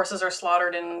context, horses are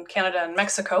slaughtered in Canada and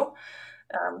Mexico.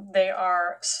 They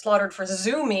are slaughtered for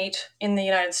zoo meat in the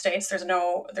United States. There's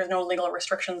no legal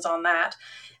restrictions on that,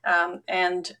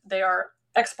 and they are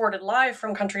exported live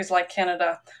from countries like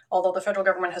Canada. Although the federal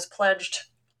government has pledged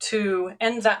to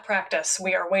end that practice,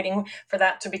 we are waiting for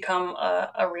that to become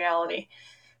a reality.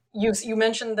 You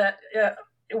mentioned that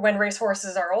when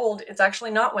racehorses are old, it's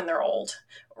actually not when they're old.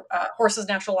 Horses'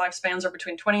 natural lifespans are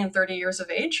between 20 and 30 years of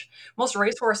age. Most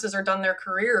racehorses are done their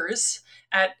careers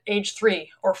at age 3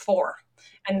 or 4.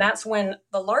 And that's when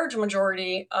the large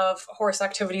majority of horse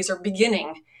activities are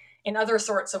beginning in other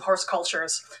sorts of horse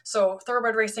cultures. So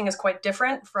thoroughbred racing is quite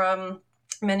different from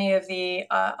many of the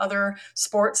other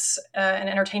sports and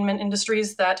entertainment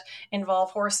industries that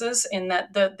involve horses, in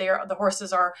that the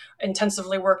horses are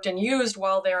intensively worked and used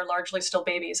while they are largely still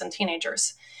babies and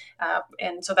teenagers.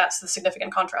 And so that's the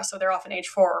significant contrast. So they're often age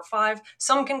 4 or 5.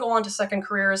 Some can go on to second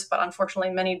careers, but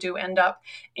unfortunately many do end up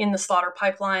in the slaughter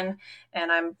pipeline.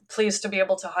 And I'm pleased to be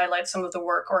able to highlight some of the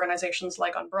work organizations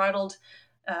like Unbridled,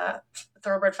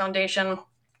 Thoroughbred Foundation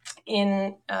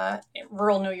in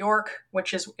rural New York,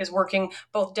 which is working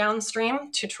both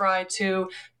downstream to try to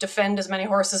defend as many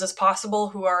horses as possible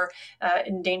who are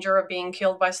in danger of being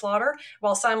killed by slaughter,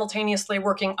 while simultaneously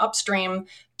working upstream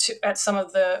at some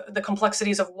of the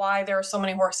complexities of why there are so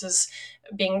many horses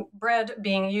being bred,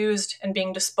 being used, and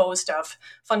being disposed of.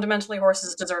 Fundamentally,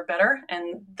 horses deserve better,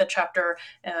 and the chapter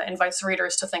invites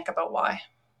readers to think about why.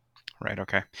 Right.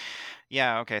 Okay.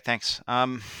 Yeah. Okay. Thanks.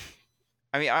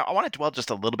 I mean, I want to dwell just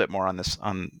a little bit more on this,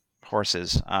 on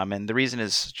horses, and the reason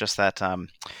is just that.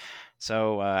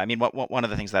 I mean, one of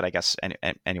the things that I guess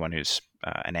anyone who's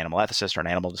an animal ethicist or an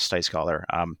animal studies scholar,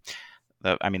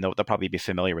 they'll probably be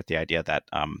familiar with the idea that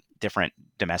different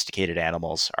domesticated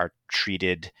animals are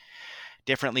treated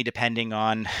differently depending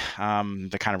on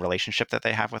the kind of relationship that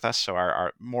they have with us. So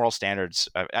our moral standards,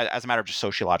 as a matter of just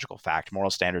sociological fact, moral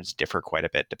standards differ quite a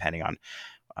bit depending on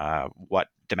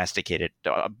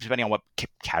depending on what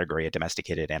category a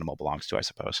domesticated animal belongs to, I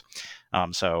suppose.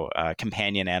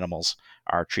 Companion animals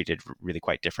are treated really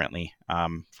quite differently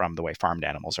from the way farmed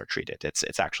animals are treated.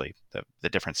 It's actually the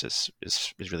difference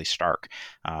is really stark.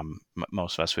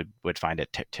 Most of us would find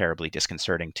it terribly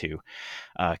disconcerting to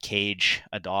cage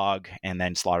a dog and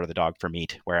then slaughter the dog for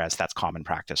meat, whereas that's common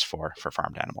practice for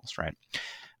farmed animals, right?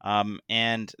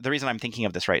 And the reason I'm thinking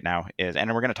of this right now is,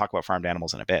 and we're going to talk about farmed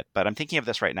animals in a bit, but I'm thinking of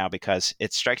this right now because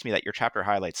it strikes me that your chapter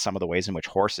highlights some of the ways in which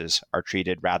horses are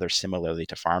treated rather similarly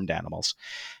to farmed animals.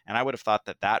 And I would have thought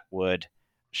that would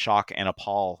shock and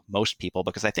appall most people,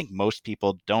 because I think most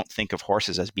people don't think of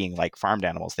horses as being like farmed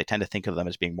animals. They tend to think of them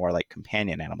as being more like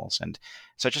companion animals. And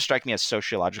so it just strikes me as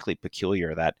sociologically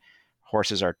peculiar that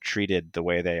horses are treated the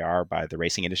way they are by the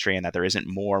racing industry, and that there isn't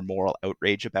more moral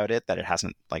outrage about it, that it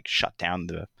hasn't like shut down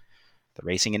the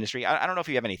racing industry. I don't know if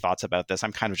you have any thoughts about this.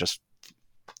 I'm kind of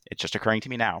it's just occurring to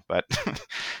me now, but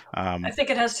I think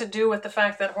it has to do with the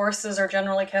fact that horses are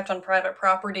generally kept on private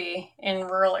property in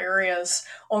rural areas,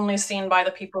 only seen by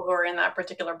the people who are in that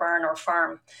particular barn or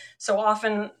farm. So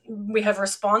often we have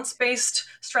response-based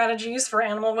strategies for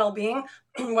animal well-being,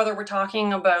 whether we're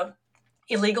talking about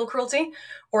illegal cruelty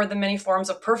or the many forms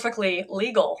of perfectly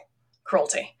legal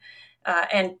cruelty.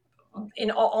 And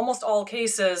in almost all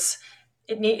cases,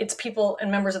 it's people and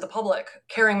members of the public,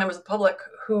 caring members of the public,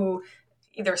 who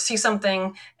either see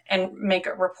something and make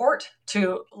a report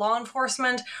to law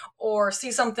enforcement, or see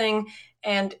something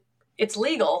and it's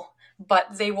legal,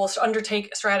 but they will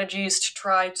undertake strategies to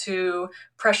try to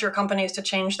pressure companies to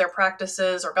change their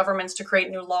practices, or governments to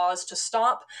create new laws to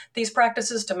stop these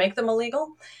practices, to make them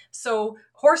illegal. So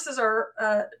horses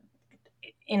are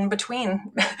in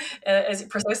between,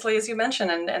 precisely as you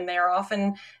mentioned, and they are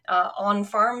often on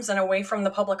farms and away from the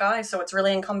public eye. So it's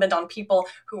really incumbent on people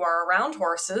who are around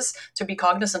horses to be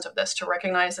cognizant of this, to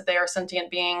recognize that they are sentient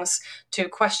beings, to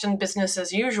question business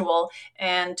as usual,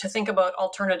 and to think about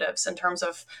alternatives in terms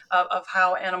of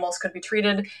how animals could be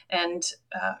treated, and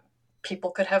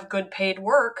people could have good paid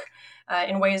work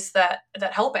in ways that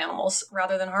help animals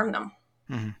rather than harm them.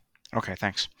 Mm-hmm. Okay,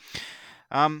 thanks.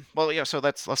 So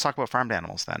let's talk about farmed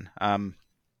animals then.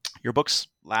 Your book's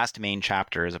last main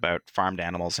chapter is about farmed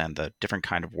animals and the different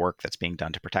kind of work that's being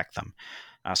done to protect them.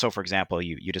 So, for example,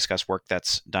 you discuss work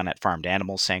that's done at farmed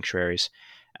animal sanctuaries,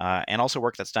 and also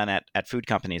work that's done at food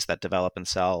companies that develop and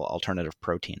sell alternative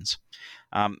proteins.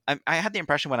 I had the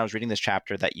impression when I was reading this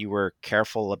chapter that you were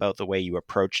careful about the way you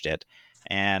approached it.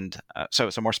 And so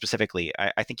more specifically,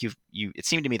 I think it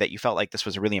seemed to me that you felt like this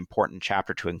was a really important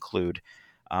chapter to include,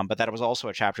 but that it was also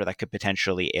a chapter that could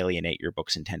potentially alienate your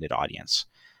book's intended audience.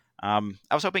 I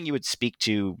was hoping you would speak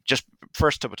to just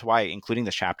first to why including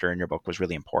this chapter in your book was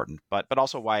really important, but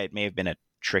also why it may have been a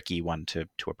tricky one to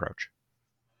approach.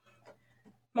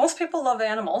 Most people love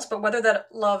animals, but whether that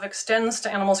love extends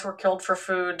to animals who are killed for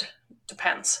food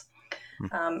depends.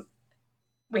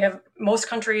 Most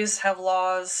countries have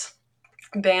laws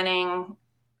banning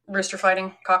rooster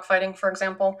fighting, cockfighting, for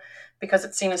example, because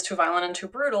it's seen as too violent and too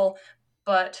brutal.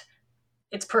 But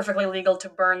it's perfectly legal to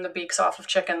burn the beaks off of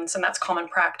chickens, and that's common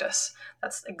practice.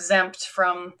 That's exempt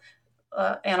from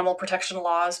animal protection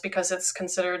laws because it's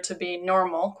considered to be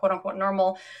normal, quote unquote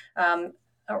normal,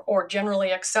 or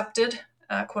generally accepted,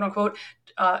 quote unquote,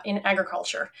 in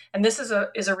agriculture. And this is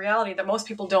a reality that most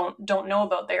people don't know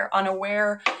about. They are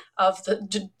unaware of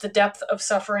the depth of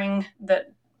suffering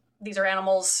that these are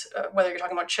animals, whether you're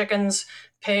talking about chickens,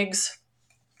 pigs,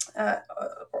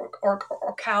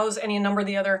 or cows, any number of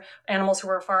the other animals who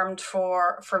are farmed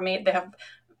for meat. They have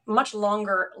much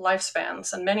longer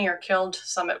lifespans, and many are killed,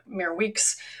 some at mere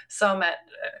weeks, some at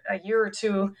a year or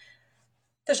two.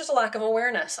 There's just a lack of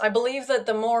awareness. I believe that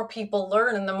the more people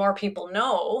learn and the more people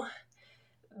know,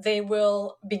 they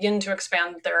will begin to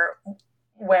expand their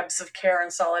webs of care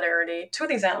and solidarity to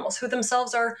these animals, who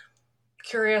themselves are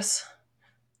curious,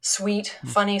 sweet,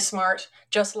 funny, smart,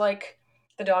 just like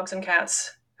the dogs and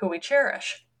cats who we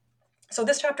cherish. So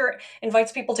this chapter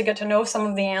invites people to get to know some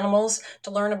of the animals,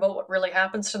 to learn about what really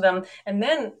happens to them, and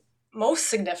then, most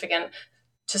significant,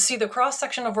 to see the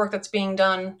cross-section of work that's being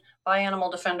done by animal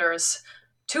defenders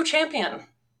to champion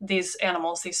these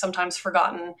animals, these sometimes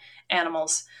forgotten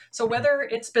animals. So whether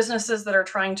it's businesses that are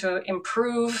trying to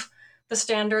improve the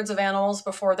standards of animals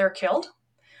before they're killed,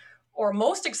 or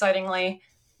most excitingly,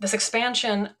 this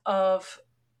expansion of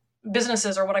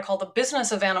businesses, or what I call the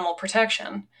business of animal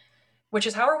protection, which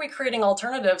is how are we creating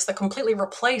alternatives that completely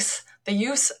replace the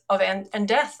use of and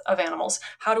death of animals?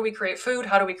 How do we create food?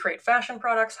 How do we create fashion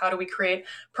products? How do we create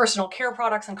personal care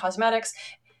products and cosmetics?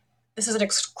 This is an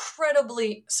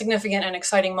incredibly significant and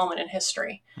exciting moment in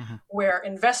history where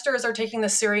investors are taking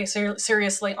this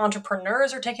seriously,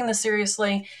 entrepreneurs are taking this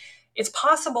seriously. It's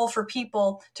possible for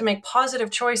people to make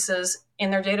positive choices in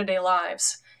their day-to-day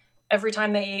lives every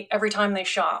time they eat, every time they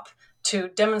shop, to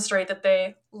demonstrate that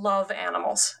they love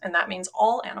animals, and that means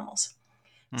all animals.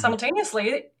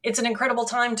 Simultaneously, it's an incredible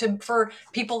time for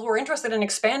people who are interested in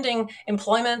expanding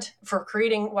employment, for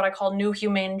creating what I call new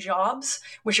humane jobs,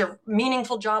 which are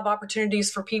meaningful job opportunities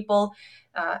for people,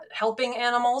 helping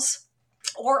animals,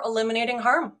 or eliminating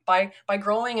harm by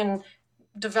growing and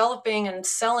developing and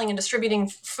selling and distributing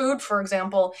food, for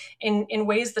example, in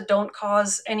ways that don't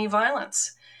cause any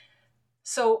violence.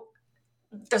 So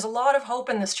there's a lot of hope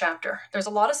in this chapter. There's a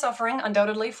lot of suffering.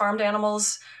 Undoubtedly, farmed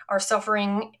animals are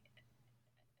suffering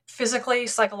physically,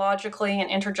 psychologically, and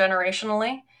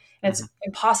intergenerationally. And it's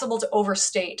impossible to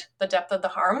overstate the depth of the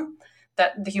harm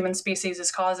that the human species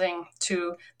is causing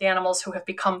to the animals who have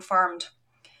become farmed.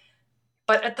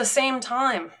 But at the same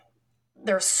time,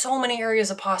 there are so many areas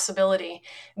of possibility.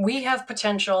 We have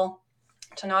potential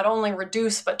to not only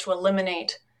reduce, but to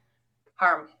eliminate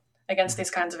harm against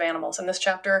these kinds of animals. And this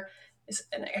chapter is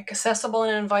an accessible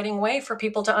and inviting way for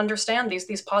people to understand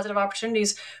these positive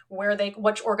opportunities,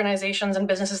 which organizations and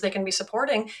businesses they can be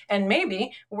supporting, and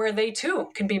maybe where they too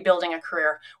can be building a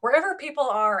career. Wherever people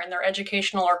are in their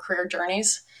educational or career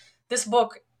journeys, this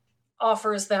book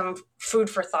offers them food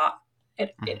for thought.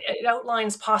 It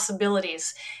outlines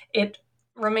possibilities. It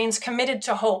remains committed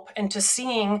to hope and to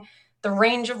seeing the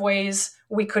range of ways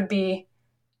we could be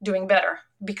doing better,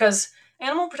 because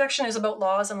animal protection is about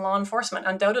laws and law enforcement,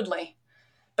 undoubtedly.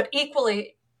 But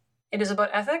equally, it is about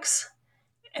ethics,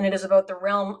 and it is about the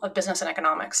realm of business and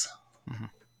economics.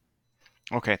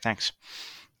 Okay, thanks.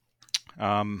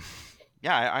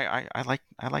 Yeah, I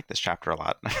like this chapter a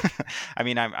lot. I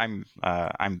mean, I'm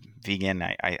vegan.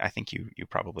 I think you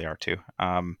probably are too.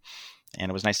 And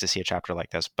it was nice to see a chapter like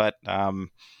this. But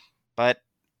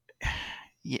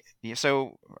yeah,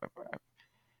 so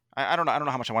I don't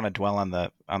know how much I want to dwell on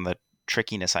the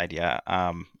trickiness idea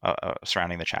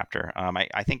surrounding the chapter.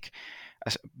 I think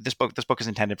this book is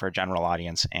intended for a general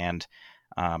audience, and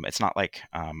it's not like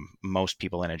most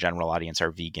people in a general audience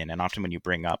are vegan. And often when you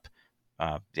bring up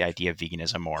the idea of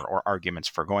veganism or arguments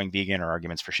for going vegan or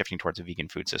arguments for shifting towards a vegan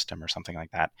food system or something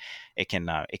like that, it can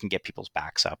get people's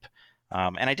backs up.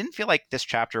 And I didn't feel like this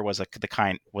chapter was a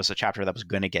chapter that was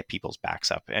going to get people's backs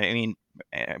up. I mean,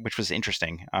 which was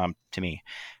interesting to me.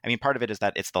 I mean, part of it is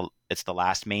that it's the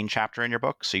last main chapter in your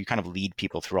book, so you kind of lead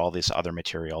people through all this other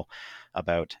material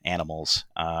about animals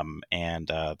and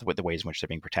the ways in which they're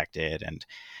being protected and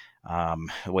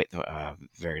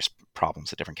various problems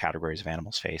that different categories of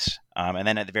animals face. And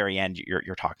then at the very end,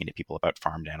 you're talking to people about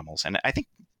farmed animals, and I think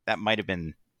that might have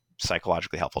been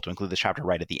psychologically helpful to include the chapter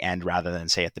right at the end rather than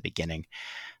say at the beginning,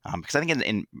 because I think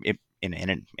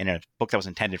in a book that was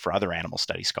intended for other animal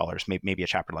study scholars, maybe a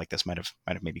chapter like this might have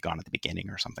maybe gone at the beginning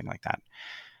or something like that.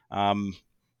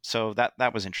 So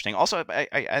that was interesting. Also,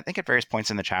 I think at various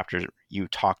points in the chapter you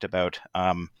talked about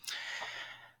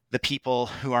the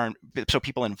people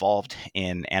people involved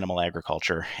in animal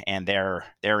agriculture and their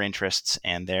interests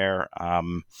and their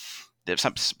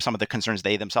some of the concerns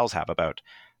they themselves have about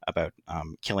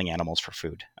killing animals for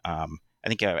food. I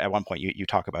think at one point you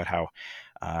talk about how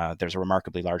there's a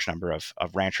remarkably large number of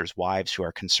ranchers' wives who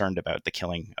are concerned about the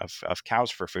killing of cows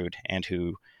for food and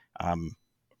who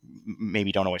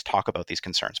maybe don't always talk about these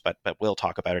concerns, but will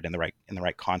talk about it in the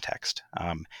right context,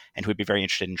 and who would be very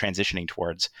interested in transitioning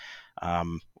towards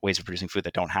ways of producing food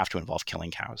that don't have to involve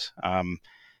killing cows.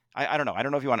 I don't know. I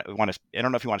don't know if you want to. I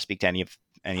don't know if you want to speak to any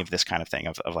of this kind of thing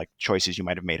of like choices you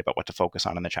might have made about what to focus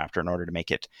on in the chapter in order to make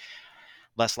it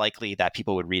less likely that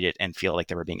people would read it and feel like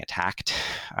they were being attacked.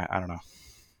 I don't know.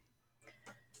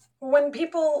 When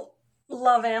people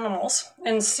love animals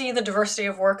and see the diversity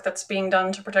of work that's being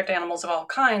done to protect animals of all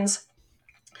kinds,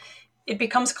 it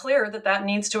becomes clear that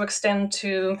needs to extend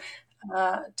to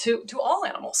all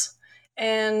animals.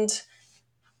 And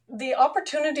the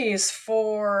opportunities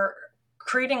for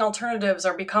creating alternatives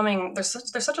are becoming, there's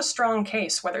such a strong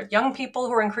case, whether young people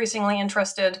who are increasingly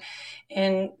interested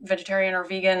in vegetarian or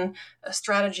vegan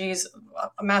strategies,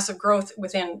 a massive growth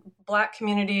within Black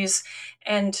communities,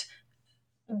 and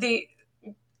the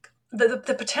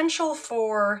potential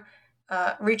for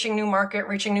reaching new market,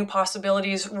 reaching new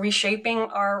possibilities, reshaping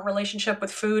our relationship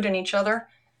with food and each other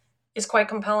is quite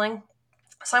compelling.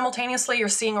 Simultaneously, you're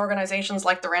seeing organizations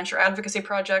like the Rancher Advocacy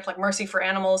Project, like Mercy for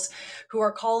Animals, who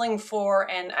are calling for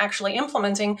and actually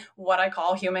implementing what I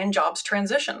call humane jobs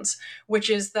transitions,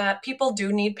 which is that people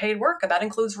do need paid work, and that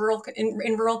includes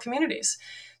in rural communities.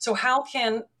 So how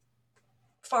can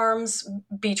farms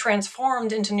be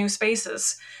transformed into new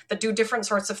spaces that do different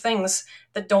sorts of things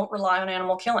that don't rely on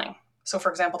animal killing? So,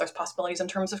 for example, there's possibilities in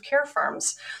terms of care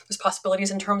farms. There's possibilities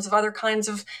in terms of other kinds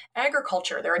of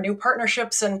agriculture. There are new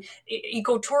partnerships and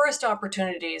eco-tourist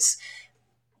opportunities.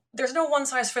 There's no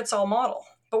one-size-fits-all model.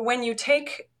 But when you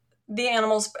take the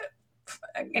animals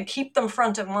and keep them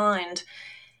front of mind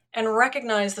and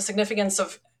recognize the significance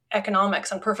of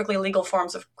economics and perfectly legal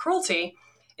forms of cruelty,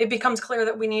 it becomes clear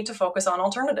that we need to focus on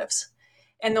alternatives.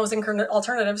 And those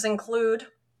alternatives include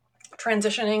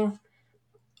transitioning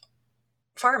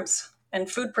farms and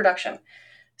food production.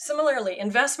 Similarly,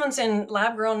 investments in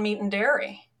lab-grown meat and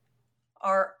dairy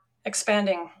are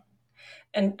expanding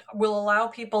and will allow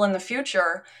people in the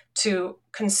future to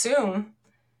consume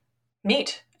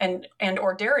meat and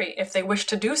or dairy if they wish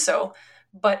to do so,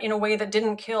 but in a way that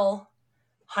didn't kill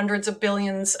hundreds of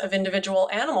billions of individual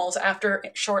animals after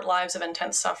short lives of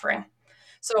intense suffering.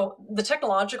 So the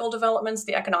technological developments,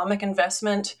 the economic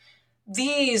investment,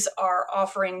 these are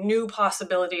offering new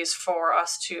possibilities for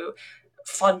us to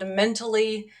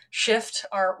fundamentally shift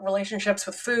our relationships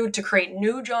with food, to create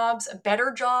new jobs,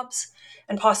 better jobs,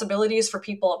 and possibilities for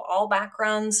people of all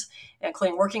backgrounds,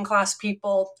 including working class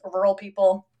people, rural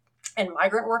people, and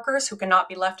migrant workers who cannot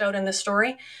be left out in this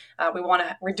story. We want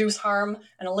to reduce harm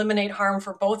and eliminate harm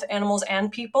for both animals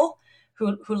and people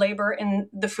who labor in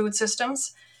the food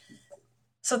systems.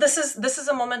 So this is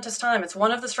a momentous time. It's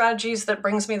one of the strategies that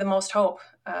brings me the most hope.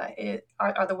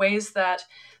 Are the ways that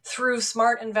through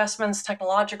smart investments,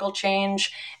 technological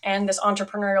change, and this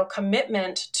entrepreneurial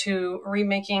commitment to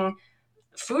remaking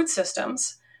food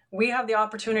systems, we have the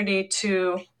opportunity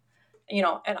to,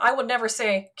 and I would never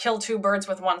say kill two birds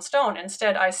with one stone.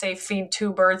 Instead, I say feed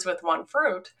two birds with one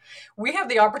fruit. We have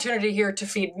the opportunity here to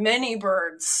feed many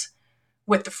birds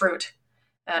with the fruit.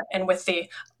 And with the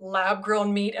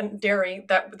lab-grown meat and dairy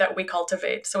that we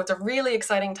cultivate. So it's a really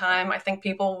exciting time. I think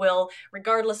people will,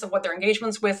 regardless of what their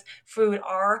engagements with food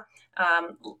are,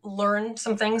 learn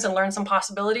some things and learn some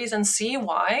possibilities and see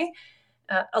why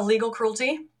illegal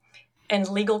cruelty and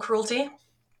legal cruelty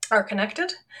are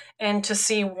connected, and to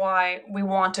see why we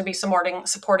want to be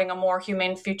supporting a more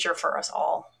humane future for us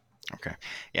all. Okay.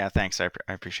 Yeah, thanks. I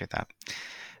appreciate that.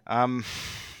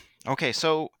 Okay,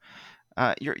 so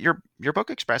your book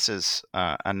expresses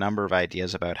a number of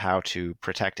ideas about how to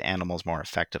protect animals more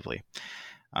effectively,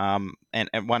 and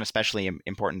one especially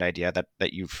important idea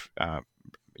that you've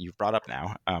brought up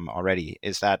now already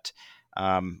is that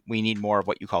we need more of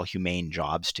what you call humane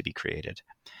jobs to be created.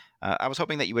 I was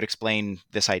hoping that you would explain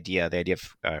this idea, the idea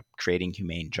of creating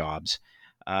humane jobs,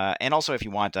 and also if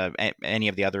you want any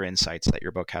of the other insights that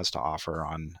your book has to offer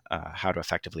on how to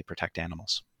effectively protect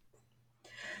animals.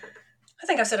 I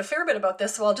think I've said a fair bit about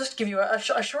this, so I'll just give you a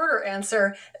shorter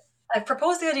answer. I've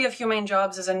proposed the idea of humane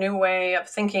jobs as a new way of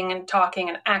thinking and talking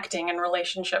and acting in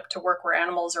relationship to work where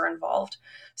animals are involved.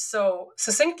 So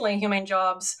succinctly, humane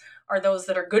jobs are those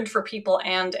that are good for people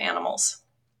and animals.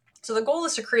 So the goal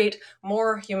is to create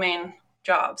more humane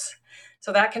jobs.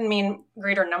 So that can mean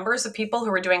greater numbers of people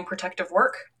who are doing protective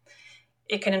work.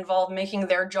 It can involve making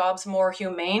their jobs more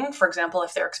humane. For example,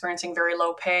 if they're experiencing very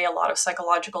low pay, a lot of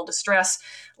psychological distress,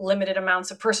 limited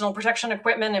amounts of personal protection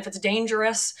equipment. If it's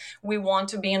dangerous, we want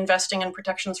to be investing in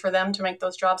protections for them to make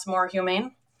those jobs more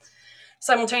humane.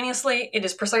 Simultaneously, it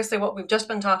is precisely what we've just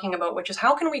been talking about, which is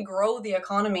how can we grow the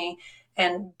economy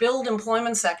and build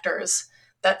employment sectors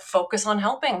that focus on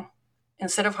helping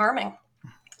instead of harming?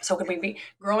 So could we be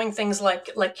growing things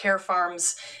like care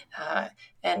farms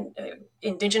and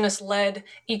Indigenous-led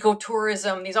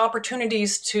ecotourism, these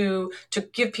opportunities to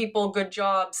give people good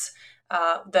jobs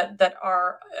that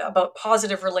are about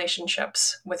positive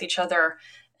relationships with each other,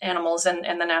 animals,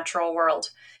 and the natural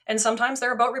world. And sometimes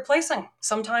they're about replacing.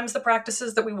 Sometimes the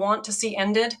practices that we want to see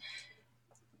ended,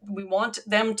 we want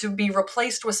them to be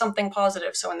replaced with something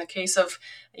positive. So in the case of,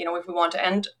 if we want to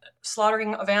end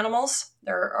slaughtering of animals,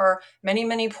 there are many,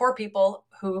 many poor people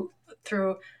who,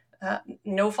 through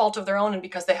no fault of their own and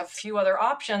because they have few other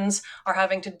options, are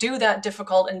having to do that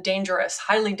difficult and dangerous,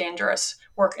 highly dangerous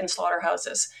work in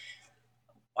slaughterhouses.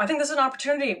 I think this is an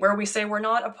opportunity where we say we're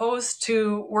not opposed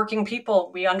to working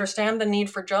people. We understand the need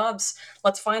for jobs.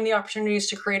 Let's find the opportunities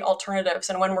to create alternatives.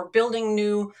 And when we're building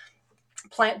new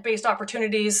plant-based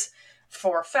opportunities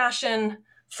for fashion,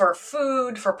 for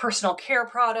food, for personal care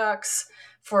products,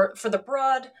 for the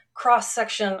broad cross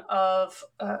section of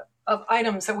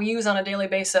items that we use on a daily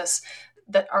basis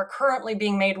that are currently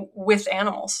being made with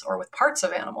animals or with parts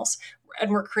of animals.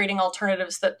 And we're creating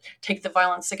alternatives that take the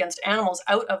violence against animals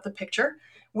out of the picture.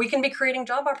 We can be creating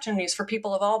job opportunities for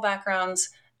people of all backgrounds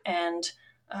and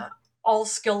all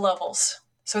skill levels.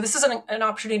 So this is an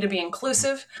opportunity to be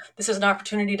inclusive. This is an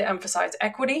opportunity to emphasize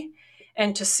equity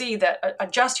and to see that a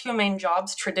just, humane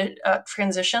jobs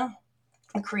transition,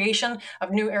 the creation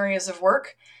of new areas of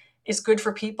work is good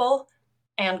for people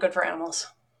and good for animals.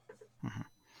 Mm-hmm.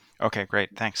 Okay,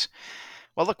 great. Thanks.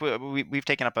 Well, look, we've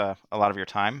taken up a lot of your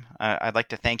time. I'd like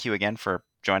to thank you again for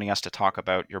joining us to talk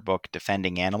about your book,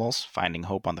 Defending Animals, Finding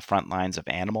Hope on the Front Lines of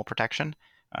Animal Protection.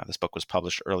 This book was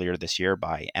published earlier this year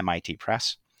by MIT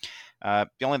Press. The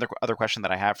only other question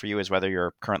that I have for you is whether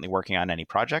you're currently working on any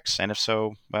projects, and if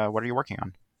so, what are you working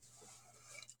on?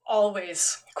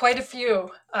 Always, quite a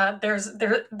few. There's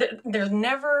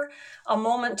never a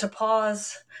moment to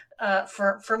pause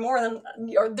for more than,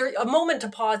 or there, a moment to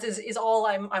pause is all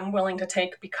I'm willing to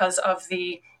take because of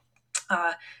the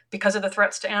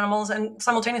threats to animals, and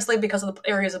simultaneously because of the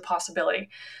areas of possibility.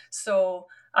 So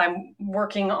I'm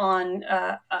working on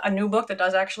a new book that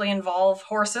does actually involve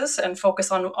horses and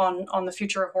focus on the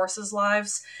future of horses'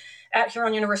 lives. At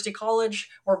Huron University College,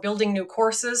 we're building new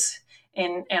courses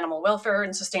in animal welfare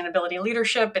and sustainability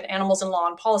leadership, in animals in law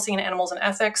and policy, and animals in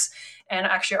ethics, and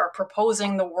actually are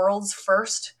proposing the world's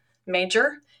first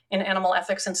major in animal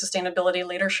ethics and sustainability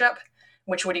leadership,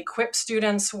 which would equip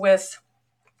students with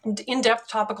in-depth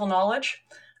topical knowledge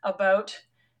about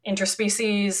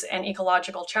interspecies and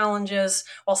ecological challenges,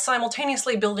 while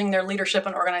simultaneously building their leadership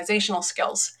and organizational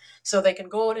skills so they can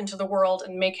go out into the world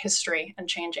and make history and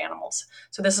change animals.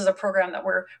 So this is a program that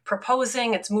we're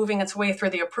proposing. It's moving its way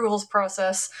through the approvals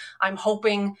process. I'm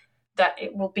hoping that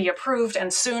it will be approved,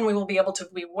 and soon we will be able to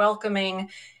be welcoming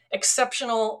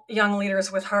exceptional young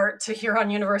leaders with heart to Huron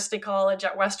University College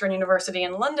at Western University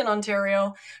in London,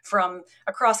 Ontario, from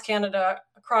across Canada,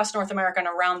 across North America, and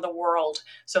around the world,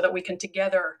 so that we can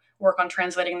together work on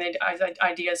translating the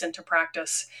ideas into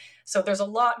practice. So there's a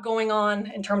lot going on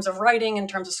in terms of writing, in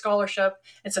terms of scholarship.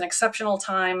 It's an exceptional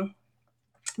time.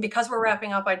 Because we're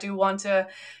wrapping up, I do want to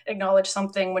acknowledge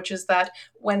something, which is that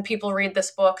when people read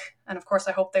this book, and of course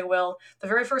I hope they will, the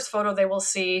very first photo they will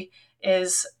see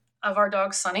is of our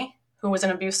dog Sunny, who was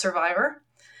an abuse survivor.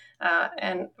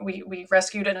 And we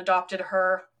rescued and adopted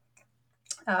her.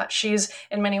 She's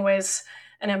in many ways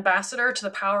an ambassador to the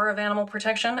power of animal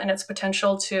protection and its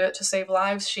potential to save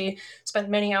lives. She spent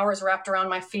many hours wrapped around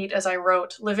my feet as I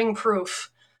wrote, living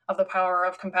proof of the power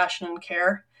of compassion and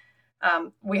care.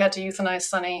 We had to euthanize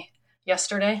Sunny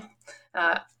yesterday.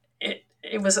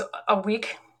 It was a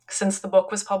week since the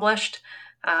book was published,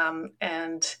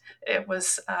 and it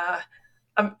was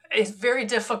it's very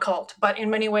difficult, but in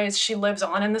many ways she lives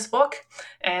on in this book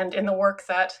and in the work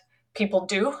that people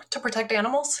do to protect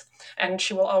animals, and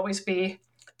she will always be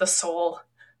the soul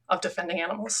of defending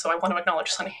animals. So I want to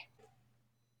acknowledge Sunny.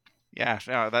 Yeah,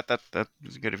 no, that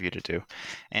was good of you to do,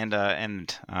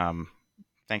 and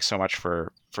thanks so much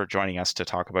for joining us to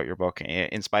talk about your book,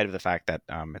 in spite of the fact that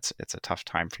it's a tough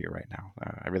time for you right now.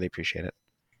 I really appreciate it.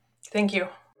 Thank you.